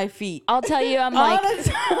with my feet. I'll tell you, I'm All like, the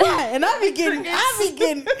time. And I be getting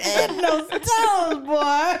in those toes,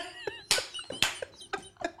 boy.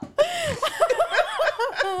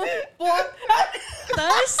 Boy,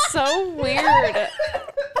 that is so weird.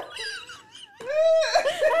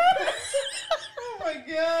 Oh my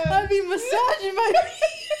god. I be massaging my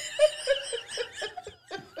feet.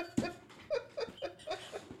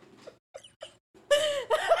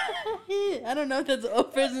 I don't know if that's an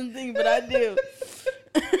old person thing, but I do.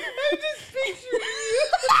 I just picture you.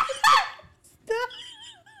 Stop.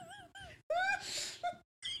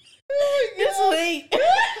 Oh my It's god. late.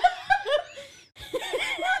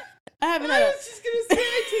 I haven't had I a. was just going to say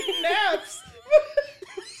I take naps.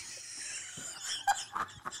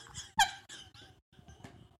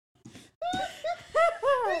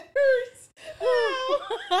 It hurts.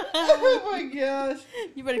 Oh my gosh.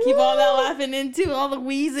 You better keep all that laughing in too, all the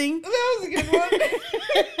wheezing. That was a good one.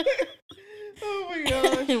 Oh my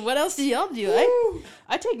gosh. What else do y'all do? Woo.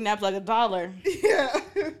 I take naps like $1. Yeah.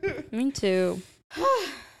 Me too.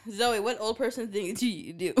 Zoe, what old person thing do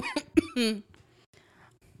you do?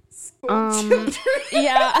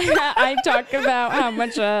 Yeah, I talk about how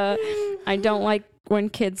much I don't like when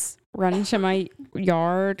kids run into my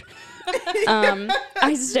yard.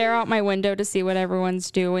 I stare out my window to see what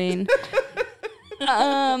everyone's doing.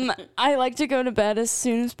 I like to go to bed as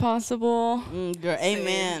soon as possible. Girl,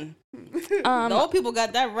 amen. The Um, old people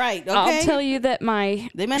got that right, okay? I'll tell you that my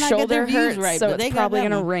They may not get shoulder their views hurts, right, so but they it's got probably that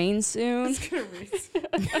gonna one. rain soon. It's gonna race.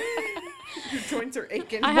 Your joints are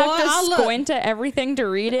aching. I have Boy, to I'll look. squint at everything to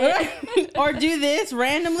read it. Or do this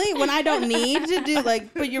randomly when I don't need to do,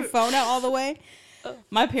 like, put your phone out all the way.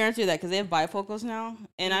 My parents do that because they have bifocals now,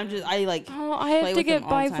 and I like. Oh, I play have to with get them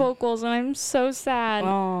all the time. bifocals, and I'm so sad.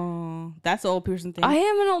 Oh, that's the old person thing. I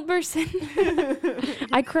am an old person.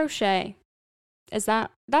 I crochet.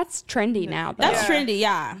 That's trendy now? Though. That's Yeah. trendy,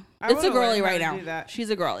 yeah. I It's a wanna learn girly how right to now. do that. She's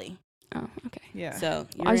a girly, Oh, okay. Yeah. so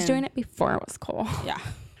I was doing it before it was cool. Yeah,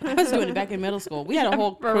 I was doing it back in middle school. We had a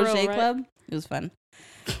whole For real, crochet right? club. It was fun.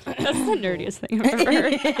 That's the nerdiest thing I've ever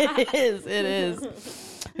heard. It is. It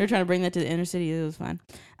is. They're trying to bring that to the inner city. It was fun.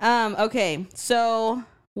 Okay, so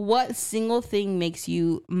what single thing makes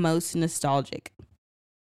you most nostalgic?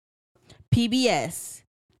 PBS.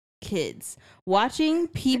 Kids. Watching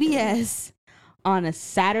PBS on a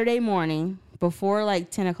Saturday morning before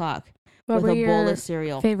like 10 o'clock What with were a bowl your of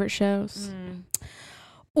cereal. favorite shows?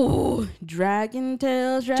 Ooh, Dragon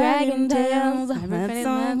Tales, Dragon Tales. That I'm afraid of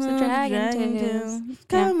song loves of of Dragon Tales.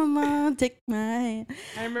 Come on, take my hand.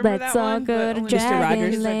 I remember Let's that all one, go but to only because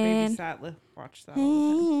Dragonland. I babysat. Watch that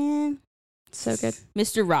all the time. So good.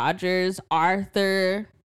 Mr. Rogers, Arthur.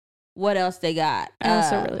 What else they got? I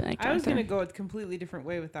also really liked I was Arthur. gonna go a completely different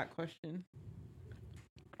way with that question.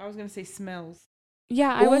 I was gonna say smells.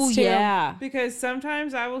 Yeah, I was too. Yeah. Because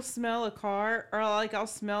sometimes I will smell a car, or like I'll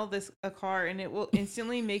smell a car, and it will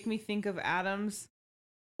instantly make me think of Adam's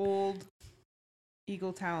old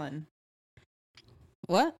Eagle Talon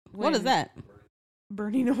What is When- that?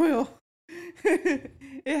 burning oil.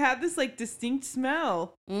 It had this like distinct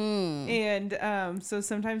smell. Mm. And so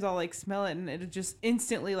sometimes I'll like smell it and it'll just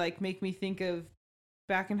instantly like make me think of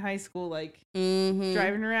back in high school, like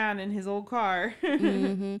driving around in his old car.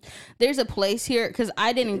 There's a place here because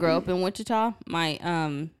I didn't grow up in Wichita. My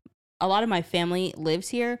a lot of my family lives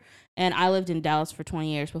here, and I lived in Dallas for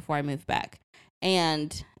 20 years before I moved back.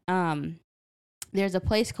 And there's a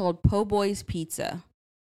place called Po' Boy's Pizza,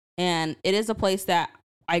 and it is a place that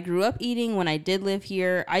I grew up eating when I did live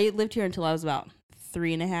here. I lived here until I was about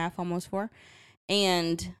 3.5, almost 4.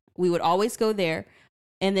 And we would always go there.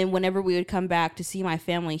 And then whenever we would come back to see my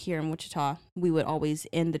family here in Wichita, we would always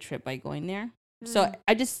end the trip by going there. So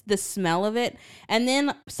the smell of it. And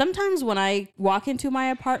then sometimes when I walk into my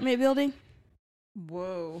apartment building.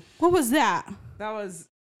 Whoa. What was that? That was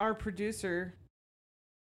our producer.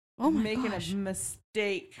 Oh my making gosh. a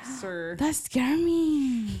mistake, sir. That scared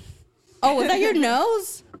me. Oh, was that your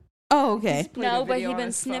nose? Oh, okay. No, but he's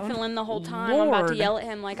been sniffling the whole time. I'm about to yell at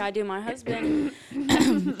him like I do my husband.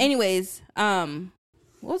 Anyways, what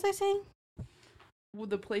was I saying? Well,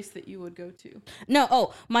 the place that you would go to.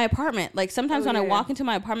 No, my apartment. Like sometimes when I walk into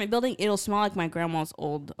my apartment building, it'll smell like my grandma's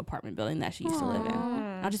old apartment building that she used to live in.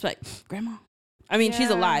 I'll just be like, Grandma. I mean,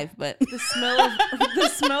 she's alive, but the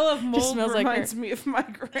smell of mold smells reminds me of my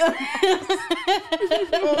grandma's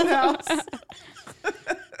old house.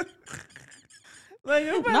 Like,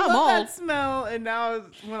 I Not love mold. that smell, and now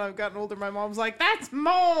when I've gotten older, my mom's like, "That's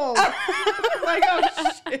mold." Like, oh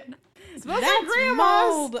shit, it smells like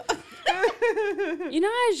grandma's. You know,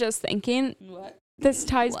 I was just thinking. What? This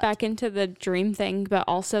ties back into the dream thing, but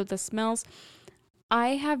also the smells. I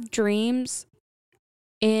have dreams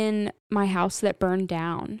in my house that burned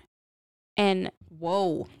down, and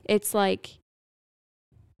Whoa. it's like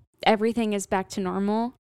everything is back to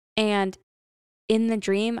normal, and in the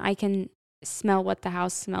dream I can smell what the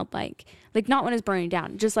house smelled like not when it's burning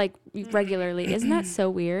down, just like regularly. Isn't that so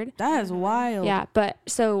weird? That is wild. Yeah, but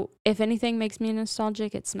so if anything makes me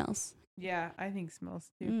nostalgic, it smells. Yeah, I think smells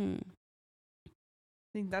too. I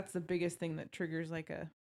think that's the biggest thing that triggers like a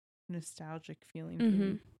nostalgic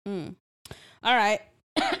feeling for me. All right.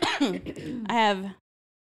 I have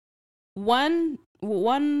one,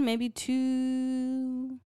 maybe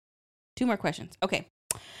two more questions. Okay.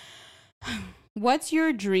 What's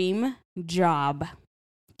your dream job?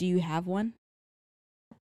 Do you have one?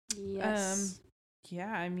 Yes.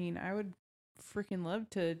 Yeah, I mean, I would freaking love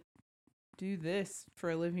to do this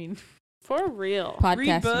for a living. For real. Read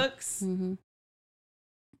Podcasting. books, Mm-hmm.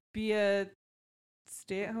 be a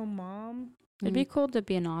stay-at-home mom. It'd be cool to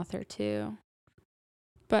be an author too.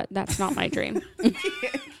 But that's not my dream.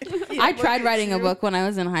 I tried writing a book when I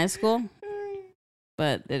was in high school,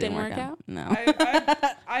 but it didn't work out. No.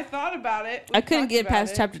 I thought about it. I couldn't get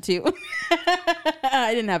past chapter 2.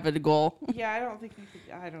 I didn't have a goal. Yeah, I don't think you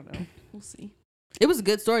could. I don't know. We'll see. It was a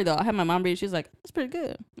good story, though. I had my mom read it. She was like, that's pretty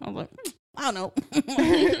good. I was like, I don't know.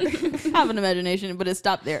 I have an imagination, but it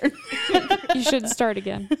stopped there. You should start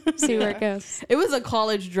again. See where it goes. It was a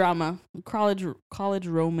college drama, college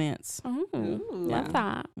romance. Oh, Ooh. love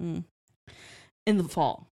that. In the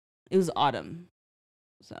fall. It was autumn.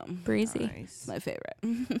 So, Breezy. Nice. my favorite.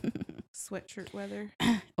 Sweatshirt weather.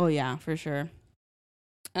 Oh, yeah, for sure.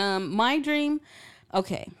 My dream,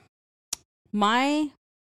 okay. My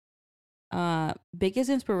biggest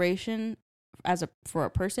inspiration for a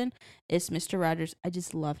person is Mr. Rogers. I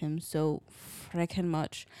just love him so freaking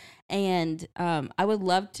much. And I would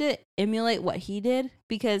love to emulate what he did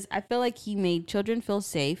because I feel like he made children feel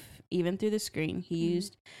safe even through the screen. He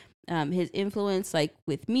used his influence like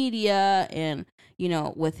with media and, you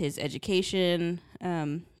know, with his education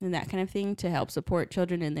and that kind of thing to help support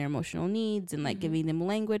children in their emotional needs and like giving them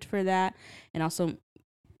language for that and also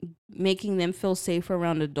making them feel safe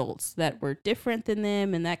around adults that were different than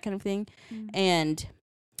them and that kind of thing. And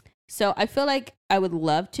so I feel like I would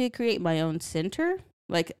love to create my own center,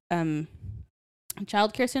 like a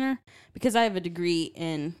childcare center, because I have a degree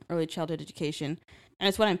in early childhood education and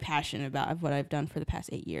it's what I'm passionate about of what I've done for the past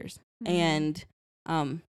 8 years. And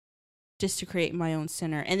just to create my own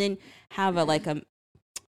center and then have a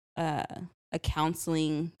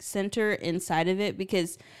counseling center inside of it,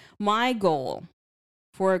 because my goal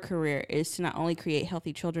for a career is to not only create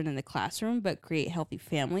healthy children in the classroom, but create healthy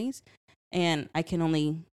families. And I can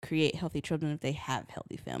only create healthy children if they have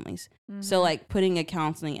healthy families. So like putting a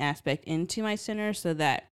counseling aspect into my center so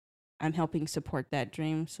that I'm helping support that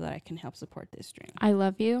dream so that I can help support this dream. I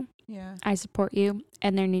love you. Yeah. I support you.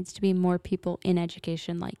 And there needs to be more people in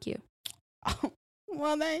education like you.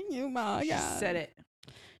 Well, thank you, my She God. said it.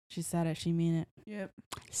 She said it. She mean it. Yep.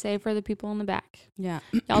 Save for the people in the back. Yeah.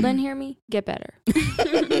 Y'all didn't hear me? Get better.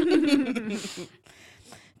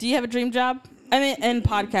 Do you have a dream job? I mean, and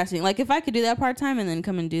podcasting. Like, if I could do that part-time and then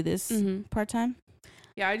come and do this part-time.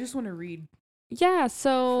 Yeah, I just want to read. Yeah,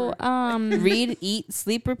 so Read, eat,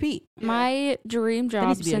 sleep, repeat. my dream needs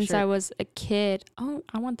job to be a since I shirt. was a kid. Oh,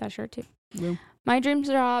 I want that shirt too. Yeah. My dream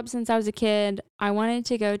job since I was a kid, I wanted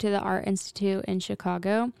to go to the Art Institute in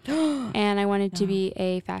Chicago and I wanted to be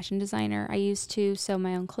a fashion designer. I used to sew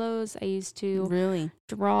my own clothes. I used to Really?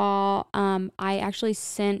 draw. I actually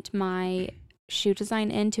sent my shoe design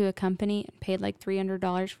into a company and paid like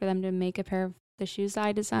 $300 for them to make a pair of the shoes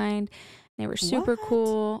I designed. They were super What?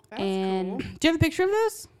 cool. That's and cool. Do you have a picture of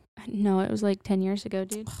those? no, it was like 10 years ago,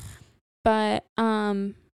 dude. But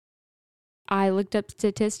I looked up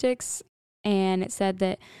statistics and it said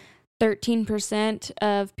that 13%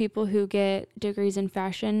 of people who get degrees in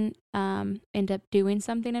fashion end up doing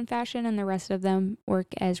something in fashion, and the rest of them work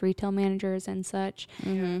as retail managers and such.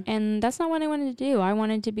 Mm-hmm. And that's not what I wanted to do. I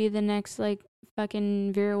wanted to be the next like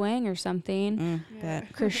fucking Vera Wang or something. Yeah.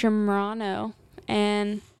 Christian Morano.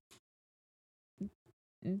 And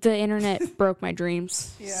the internet broke my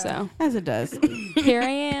dreams. Yeah. So As it does. here I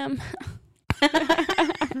am. With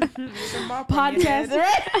a mop on your Podcast, head.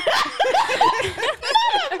 right?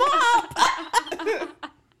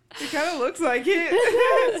 It kind of looks like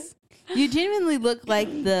it. You genuinely look like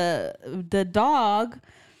the dog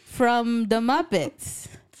from the Muppets.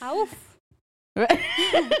 Oof. Right?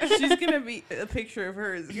 She's gonna be a picture of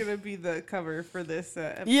her is gonna be the cover for this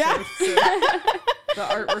episode. Yeah. So, the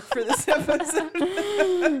artwork for this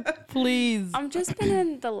episode. Please. I'm just been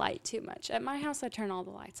in the light too much. At my house, I turn all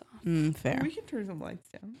the lights off. Fair. We can turn some lights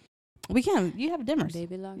down. We can. You have dimmers.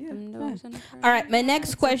 Baby, lock Yeah. them doors and All right. My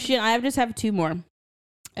next question. I just have 2 more.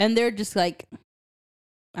 And they're just like,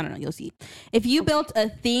 I don't know. You'll see. If you built a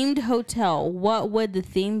themed hotel, what would the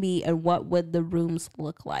theme be and what would the rooms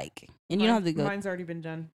look like? And you don't have to go. Mine's already been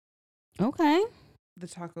done. Okay. The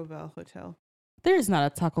Taco Bell Hotel. There is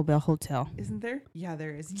not a Taco Bell hotel. Isn't there? Yeah,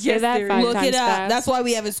 there is. Say Yes, that there 5 is. Look times it up. fast. That's why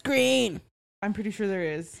we have a screen. I'm pretty sure there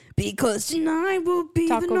is. Because tonight will be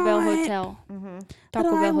Taco the Bell night Hotel. Mm-hmm. Taco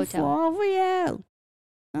that I Bell will Hotel. fall for you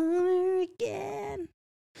over again.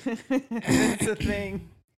 It's a thing.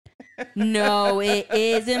 No, it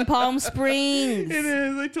is in Palm Springs. It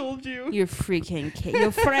is. I told you. You're freaking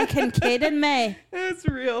kidding me. It's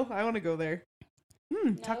real. I want to go there.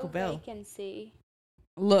 Taco Bell. Vacancy.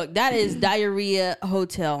 Look, that is Diarrhea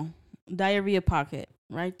Hotel. Diarrhea Pocket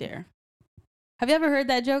right there. Have you ever heard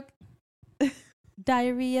that joke?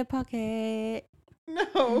 Diarrhea Pocket.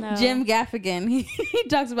 No. No. Jim Gaffigan. He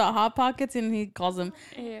talks about Hot Pockets and he calls them,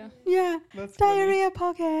 Ew. yeah, That's funny. Diarrhea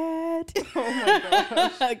Pocket. Oh my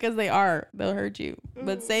gosh. Because they'll hurt you.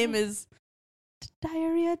 But same as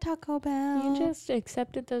Diarrhea Taco Bell. You just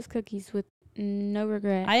accepted those cookies with no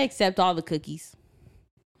regret. I accept all the cookies.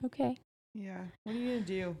 Okay. Yeah. What are you gonna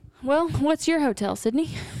do? Well, what's your hotel,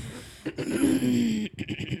 Sydney?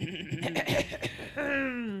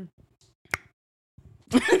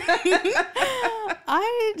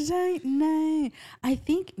 I don't know. I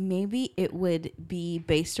think maybe it would be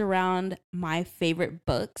based around my favorite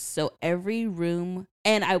books. So every room,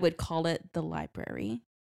 and I would call it the library.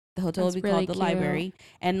 The hotel That's would be really called the cute. library.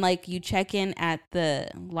 And like you check in at the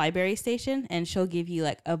library station and she'll give you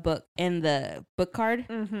like a book, and the book card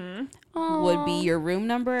Mm-hmm. would be Aw, your room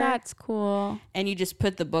number. That's cool. And you just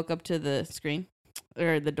put the book up to the screen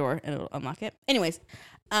or the door and it'll unlock it. Anyways,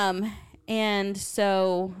 and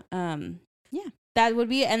so yeah, that would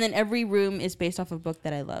be it. And then every room is based off a book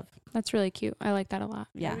that I love. That's really cute. I like that a lot.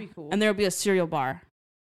 Yeah. That'd be cool. And there'll be a cereal bar.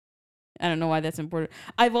 I don't know why that's important.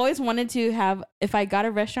 I've always wanted to have, if I got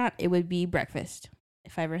a restaurant, it would be breakfast.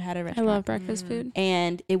 If I ever had a I restaurant. love breakfast Mm. food.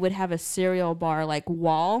 And it would have a cereal bar like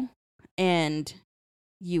wall, and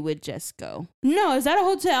you would just go, no, is that a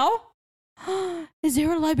hotel? Is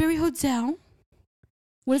there a library hotel?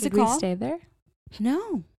 What is Should it we called? stay there?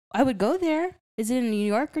 No, I would go there. Is it in New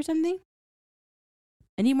York or something?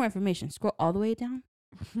 I need more information. Scroll all the way down.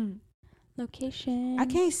 Location. I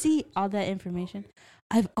can't see all that information.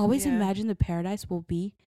 I've always Yeah. imagined the paradise will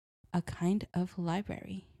be a kind of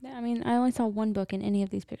library. Yeah, I mean, I only saw one book in any of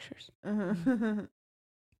these pictures. Uh-huh.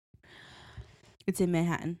 It's in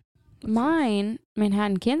Manhattan. Mine,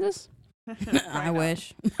 Manhattan, Kansas. I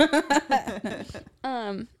wish.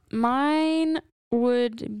 Mine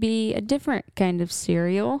would be a different kind of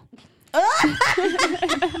cereal.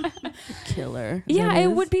 Killer. Yeah, that it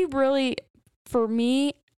is. would be really, for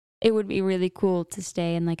me, it would be really cool to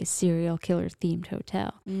stay in like a serial killer themed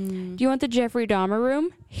hotel. Mm. Do you want the Jeffrey Dahmer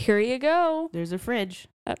room? Here you go. There's a fridge.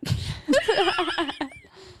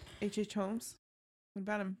 H.H. Holmes. What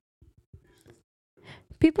about him?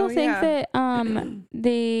 People think yeah. that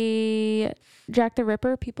the Jack the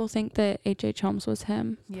Ripper, people think that H.H. Holmes was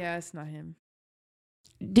him. Yeah, it's not him.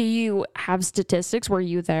 Do you have statistics? Were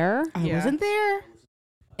you there? I Yeah. wasn't there.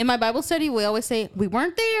 In my Bible study, we always say we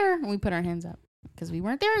weren't there, and we put our hands up because we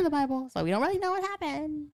weren't there in the Bible, so we don't really know what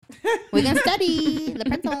happened. We can study the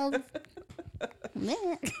principles.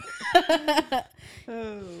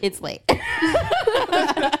 It's late.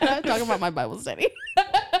 Talking about my Bible study.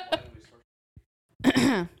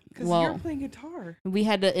 Because Well, you're playing guitar. we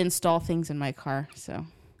had to install things in my car, so.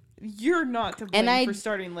 You're not to blame And I- for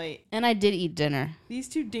starting late. And I did eat dinner These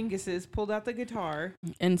two dinguses pulled out the guitar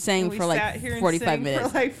and sang and we for sat like here and 45 sang minutes.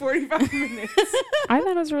 for like 45 minutes. I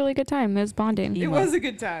thought it was a really good time. It was bonding. Yeah. It was a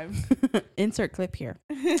good time. Insert clip here.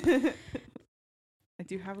 I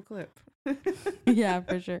do have a clip. Yeah,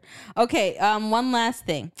 for sure. Okay, one last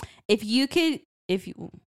thing. If you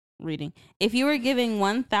were giving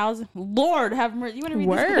 1,000, Lord have mercy. You want to read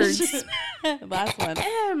Words. this? Last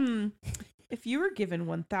one. If you were given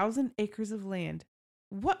 1,000 acres of land,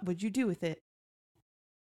 what would you do with it?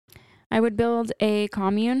 I would build a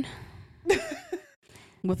commune.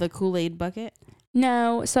 With a Kool-Aid bucket.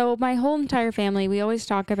 No, so my whole entire family, we always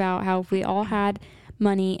talk about how if we all had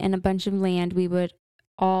money and a bunch of land, we would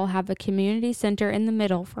all have a community center in the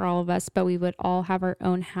middle for all of us, but we would all have our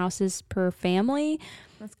own houses per family.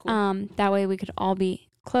 That's cool. That way we could all be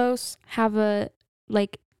close, have a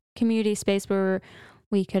like community space where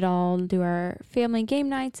we could all do our family game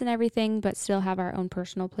nights and everything, but still have our own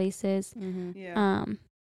personal places. Mm-hmm. Yeah.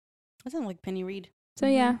 That sounds like Penny Reed. So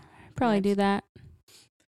yeah, probably Nice. do that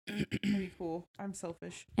That'd be cool. I'm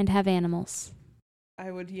selfish. and have animals.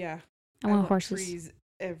 I would, yeah. I want horses. Trees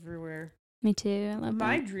everywhere. Me too. I love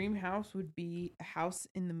My that. dream house would be a house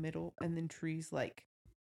in the middle and then trees like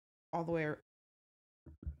all the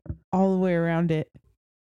way around it.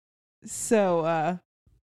 So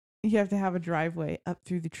you have to have a driveway up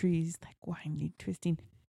through the trees, like winding, twisting.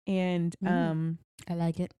 And I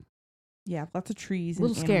like it. yeah, lots of trees A and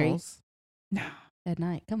little scary. animals. No. At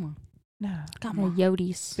night. Come on. No. Come The on.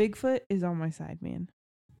 Yodis. Bigfoot is on my side, man.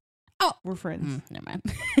 Oh. We're friends. Never mind.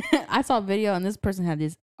 I saw a video and this person had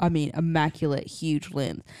this, immaculate, huge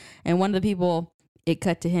lens. And one of the people, it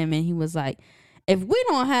cut to him and he was like, if we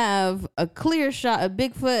don't have a clear shot of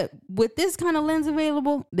Bigfoot with this kind of lens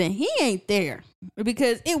available, then he ain't there.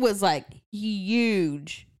 Because it was like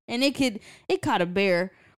huge. And it caught a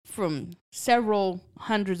bear from several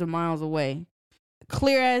hundreds of miles away.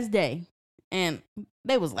 Clear as day. And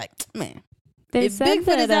they was like, man, They if said Bigfoot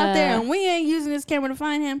that, is out there and we ain't using this camera to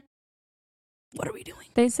find him, what are we doing?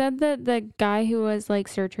 They said that the guy who was like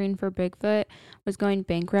searching for Bigfoot was going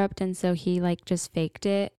bankrupt, and so he like just faked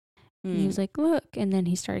it. And he was like, "Look," and then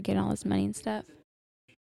he started getting all his money and stuff.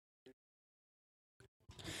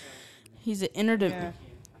 He's an interdimensional. Yeah.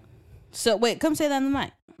 So wait, come say that on the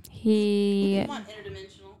mic. He Come on,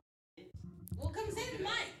 interdimensional. Well, come say it on the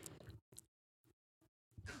mic.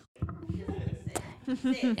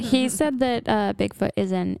 he said that Bigfoot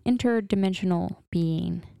is an interdimensional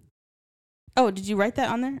being. Oh, did you write that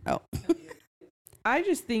on there? Oh, I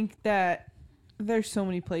just think that there's so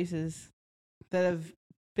many places that have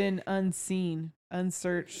been unseen,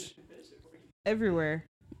 unsearched, everywhere.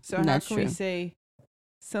 So how That's can we true. say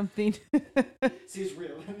something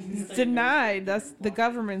denied? That's the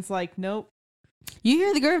government's like, nope. you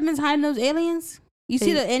hear the government's hiding those aliens? You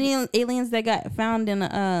see the aliens that got found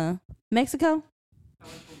in Mexico?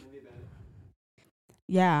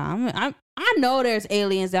 Yeah, I know there's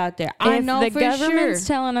aliens out there. I if know the for government's sure.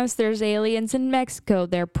 telling us there's aliens in Mexico,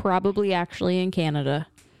 they're probably actually in Canada.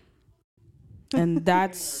 And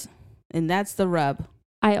that's the rub.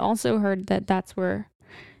 I also heard that that's where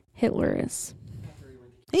Hitler is.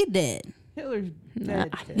 He dead. Hitler's Nah,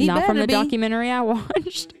 dead. He not from better the be. documentary I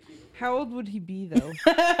watched. How old would he be though?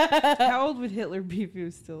 How old would Hitler be if he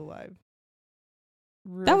was still alive?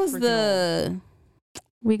 Real That was freaking old. the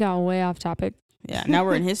We got way off topic. yeah. Now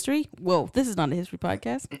we're in history. Whoa, this is not a history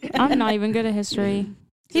podcast. I'm not even good at history.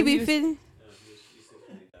 He So be he was- fitting.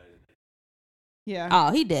 Yeah,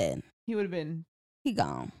 Oh, he dead. he would have been He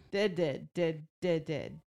gone. dead.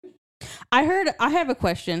 I have a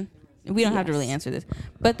question. We don't have to really Yes. answer this.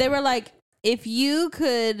 But they were like, if you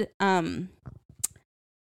could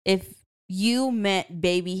if you met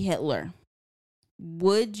baby Hitler,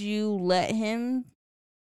 would you let him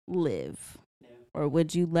live? Or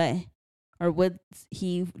would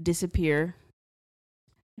he disappear?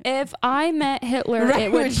 If I met Hitler, Right,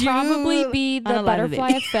 it would would you probably be the unalive a butterfly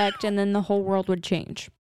baby? effect, and then the whole world would change.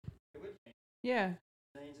 Yeah.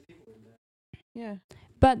 Yeah.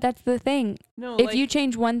 But that's the thing. No, If you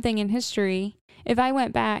change one thing in history, if I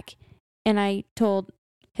went back and I told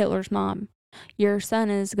Hitler's mom, your son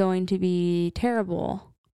is going to be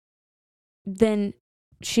terrible, then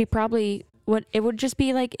she probably would, it would just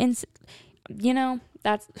be like,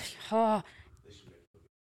 that's,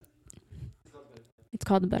 it's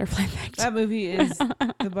called The Butterfly Effect. that movie is,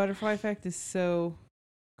 The Butterfly Effect is so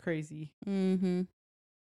crazy. Mm-hmm.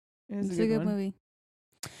 It's It's a good movie.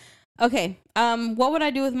 Okay. What would I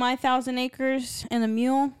do with my 1,000 acres and a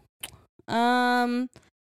mule? Isn't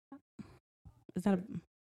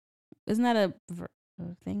that a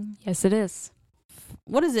thing? Yes, it is.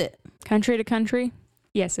 What is it? Country to country?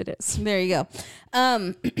 Yes, it is. There you go.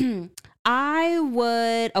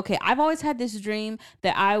 I've always had this dream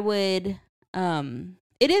that I would,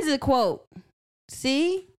 it is a quote.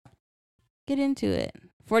 See? Get into it.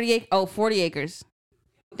 40 acres.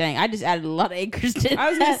 Dang, I just added a lot of acres to I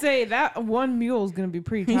was going to say, that one mule is going to be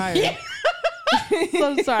pretty tired.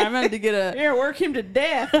 So sorry, I'm going to have to get a... Here, work him to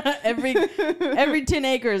death. every 10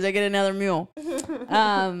 acres, I get another mule.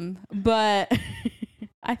 But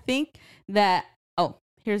I think that... Oh,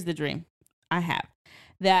 here's the dream I have.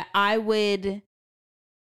 That I would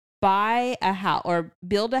buy a house or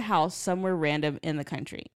build a house somewhere random in the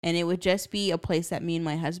country. And it would just be a place that me and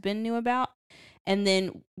my husband knew about. And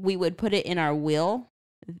then we would put it in our will.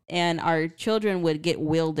 And our children would get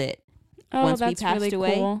willed it once we passed really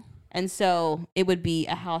away. Cool. And so it would be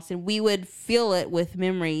a house, and we would fill it with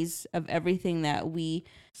memories of everything that we.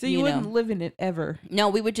 So you wouldn't live in it ever? No,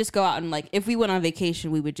 we would just go out and, like, if we went on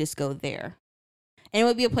vacation, we would just go there, and it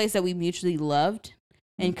would be a place that we mutually loved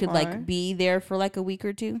and could like be there for like a week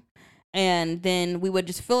or two, and then we would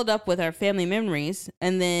just fill it up with our family memories,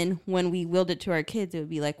 and then when we willed it to our kids, it would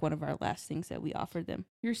be like one of our last things that we offered them.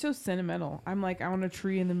 You're so sentimental. I'm like, I want a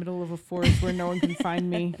tree in the middle of a forest where no one can find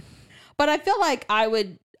me. But I feel like I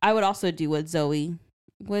would also do what Zoe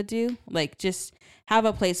would do, like just have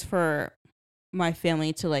a place for my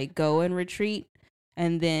family to like go and retreat,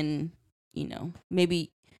 and then,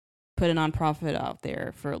 maybe put a nonprofit out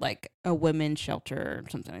there for like a women's shelter or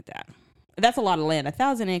something like that. That's a lot of land.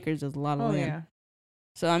 1,000 acres is a lot of land. Yeah.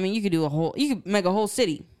 So, I mean, you could make a whole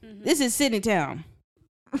city. Mm-hmm. This is Sydney town.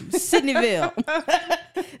 Sydneyville.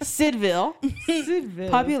 Sidville.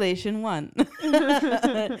 Population 1.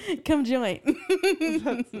 Come join.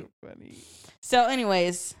 That's so funny. So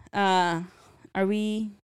anyways, are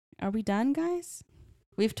we done, guys?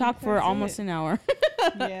 We've talked for almost an hour.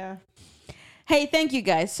 Yeah. Hey, thank you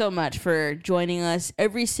guys so much for joining us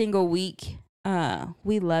every single week.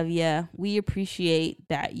 We love you. We appreciate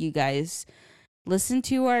that you guys listen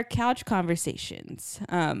to our couch conversations,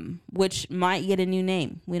 which might get a new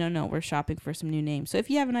name. We don't know. We're shopping for some new names. So if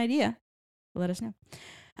you have an idea, let us know.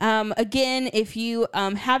 Again, if you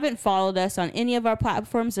haven't followed us on any of our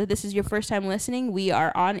platforms, if this is your first time listening, we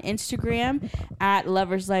are on Instagram at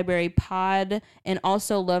Lovers Library Pod and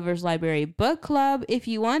also Lovers Library Book Club. If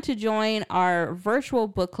you want to join our virtual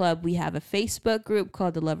book club, we have a Facebook group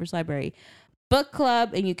called the Lovers Library Book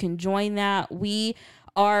Club, and you can join that. We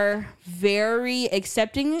are very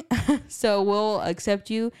accepting, so we'll accept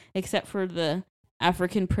you, except for the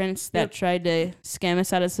African prince that tried to scam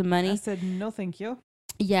us out of some money. I said, no, thank you.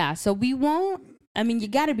 Yeah, so we won't. I mean, you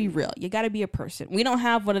got to be real. You got to be a person. We don't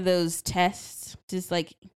have one of those tests, just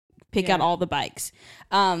like pick out all the bikes.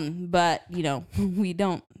 But, we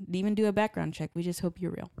don't even do a background check. We just hope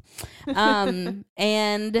you're real.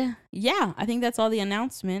 And yeah, I think that's all the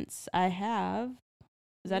announcements I have.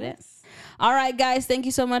 Is that it? All right, guys. Thank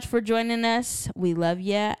you so much for joining us. We love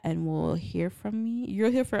you, and we'll hear from you.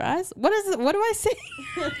 You'll hear from us. What is it? What do I say?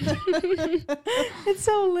 It's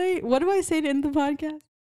so late. What do I say to end the podcast?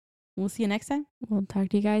 We'll see you next time. We'll talk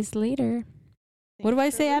to you guys later. What do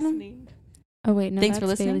I say, Adam? Oh, wait. No, Thanks for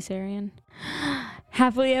that's listening. Bailey Sarian.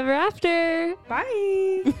 Happily ever after.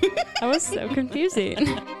 Bye. That was so confusing.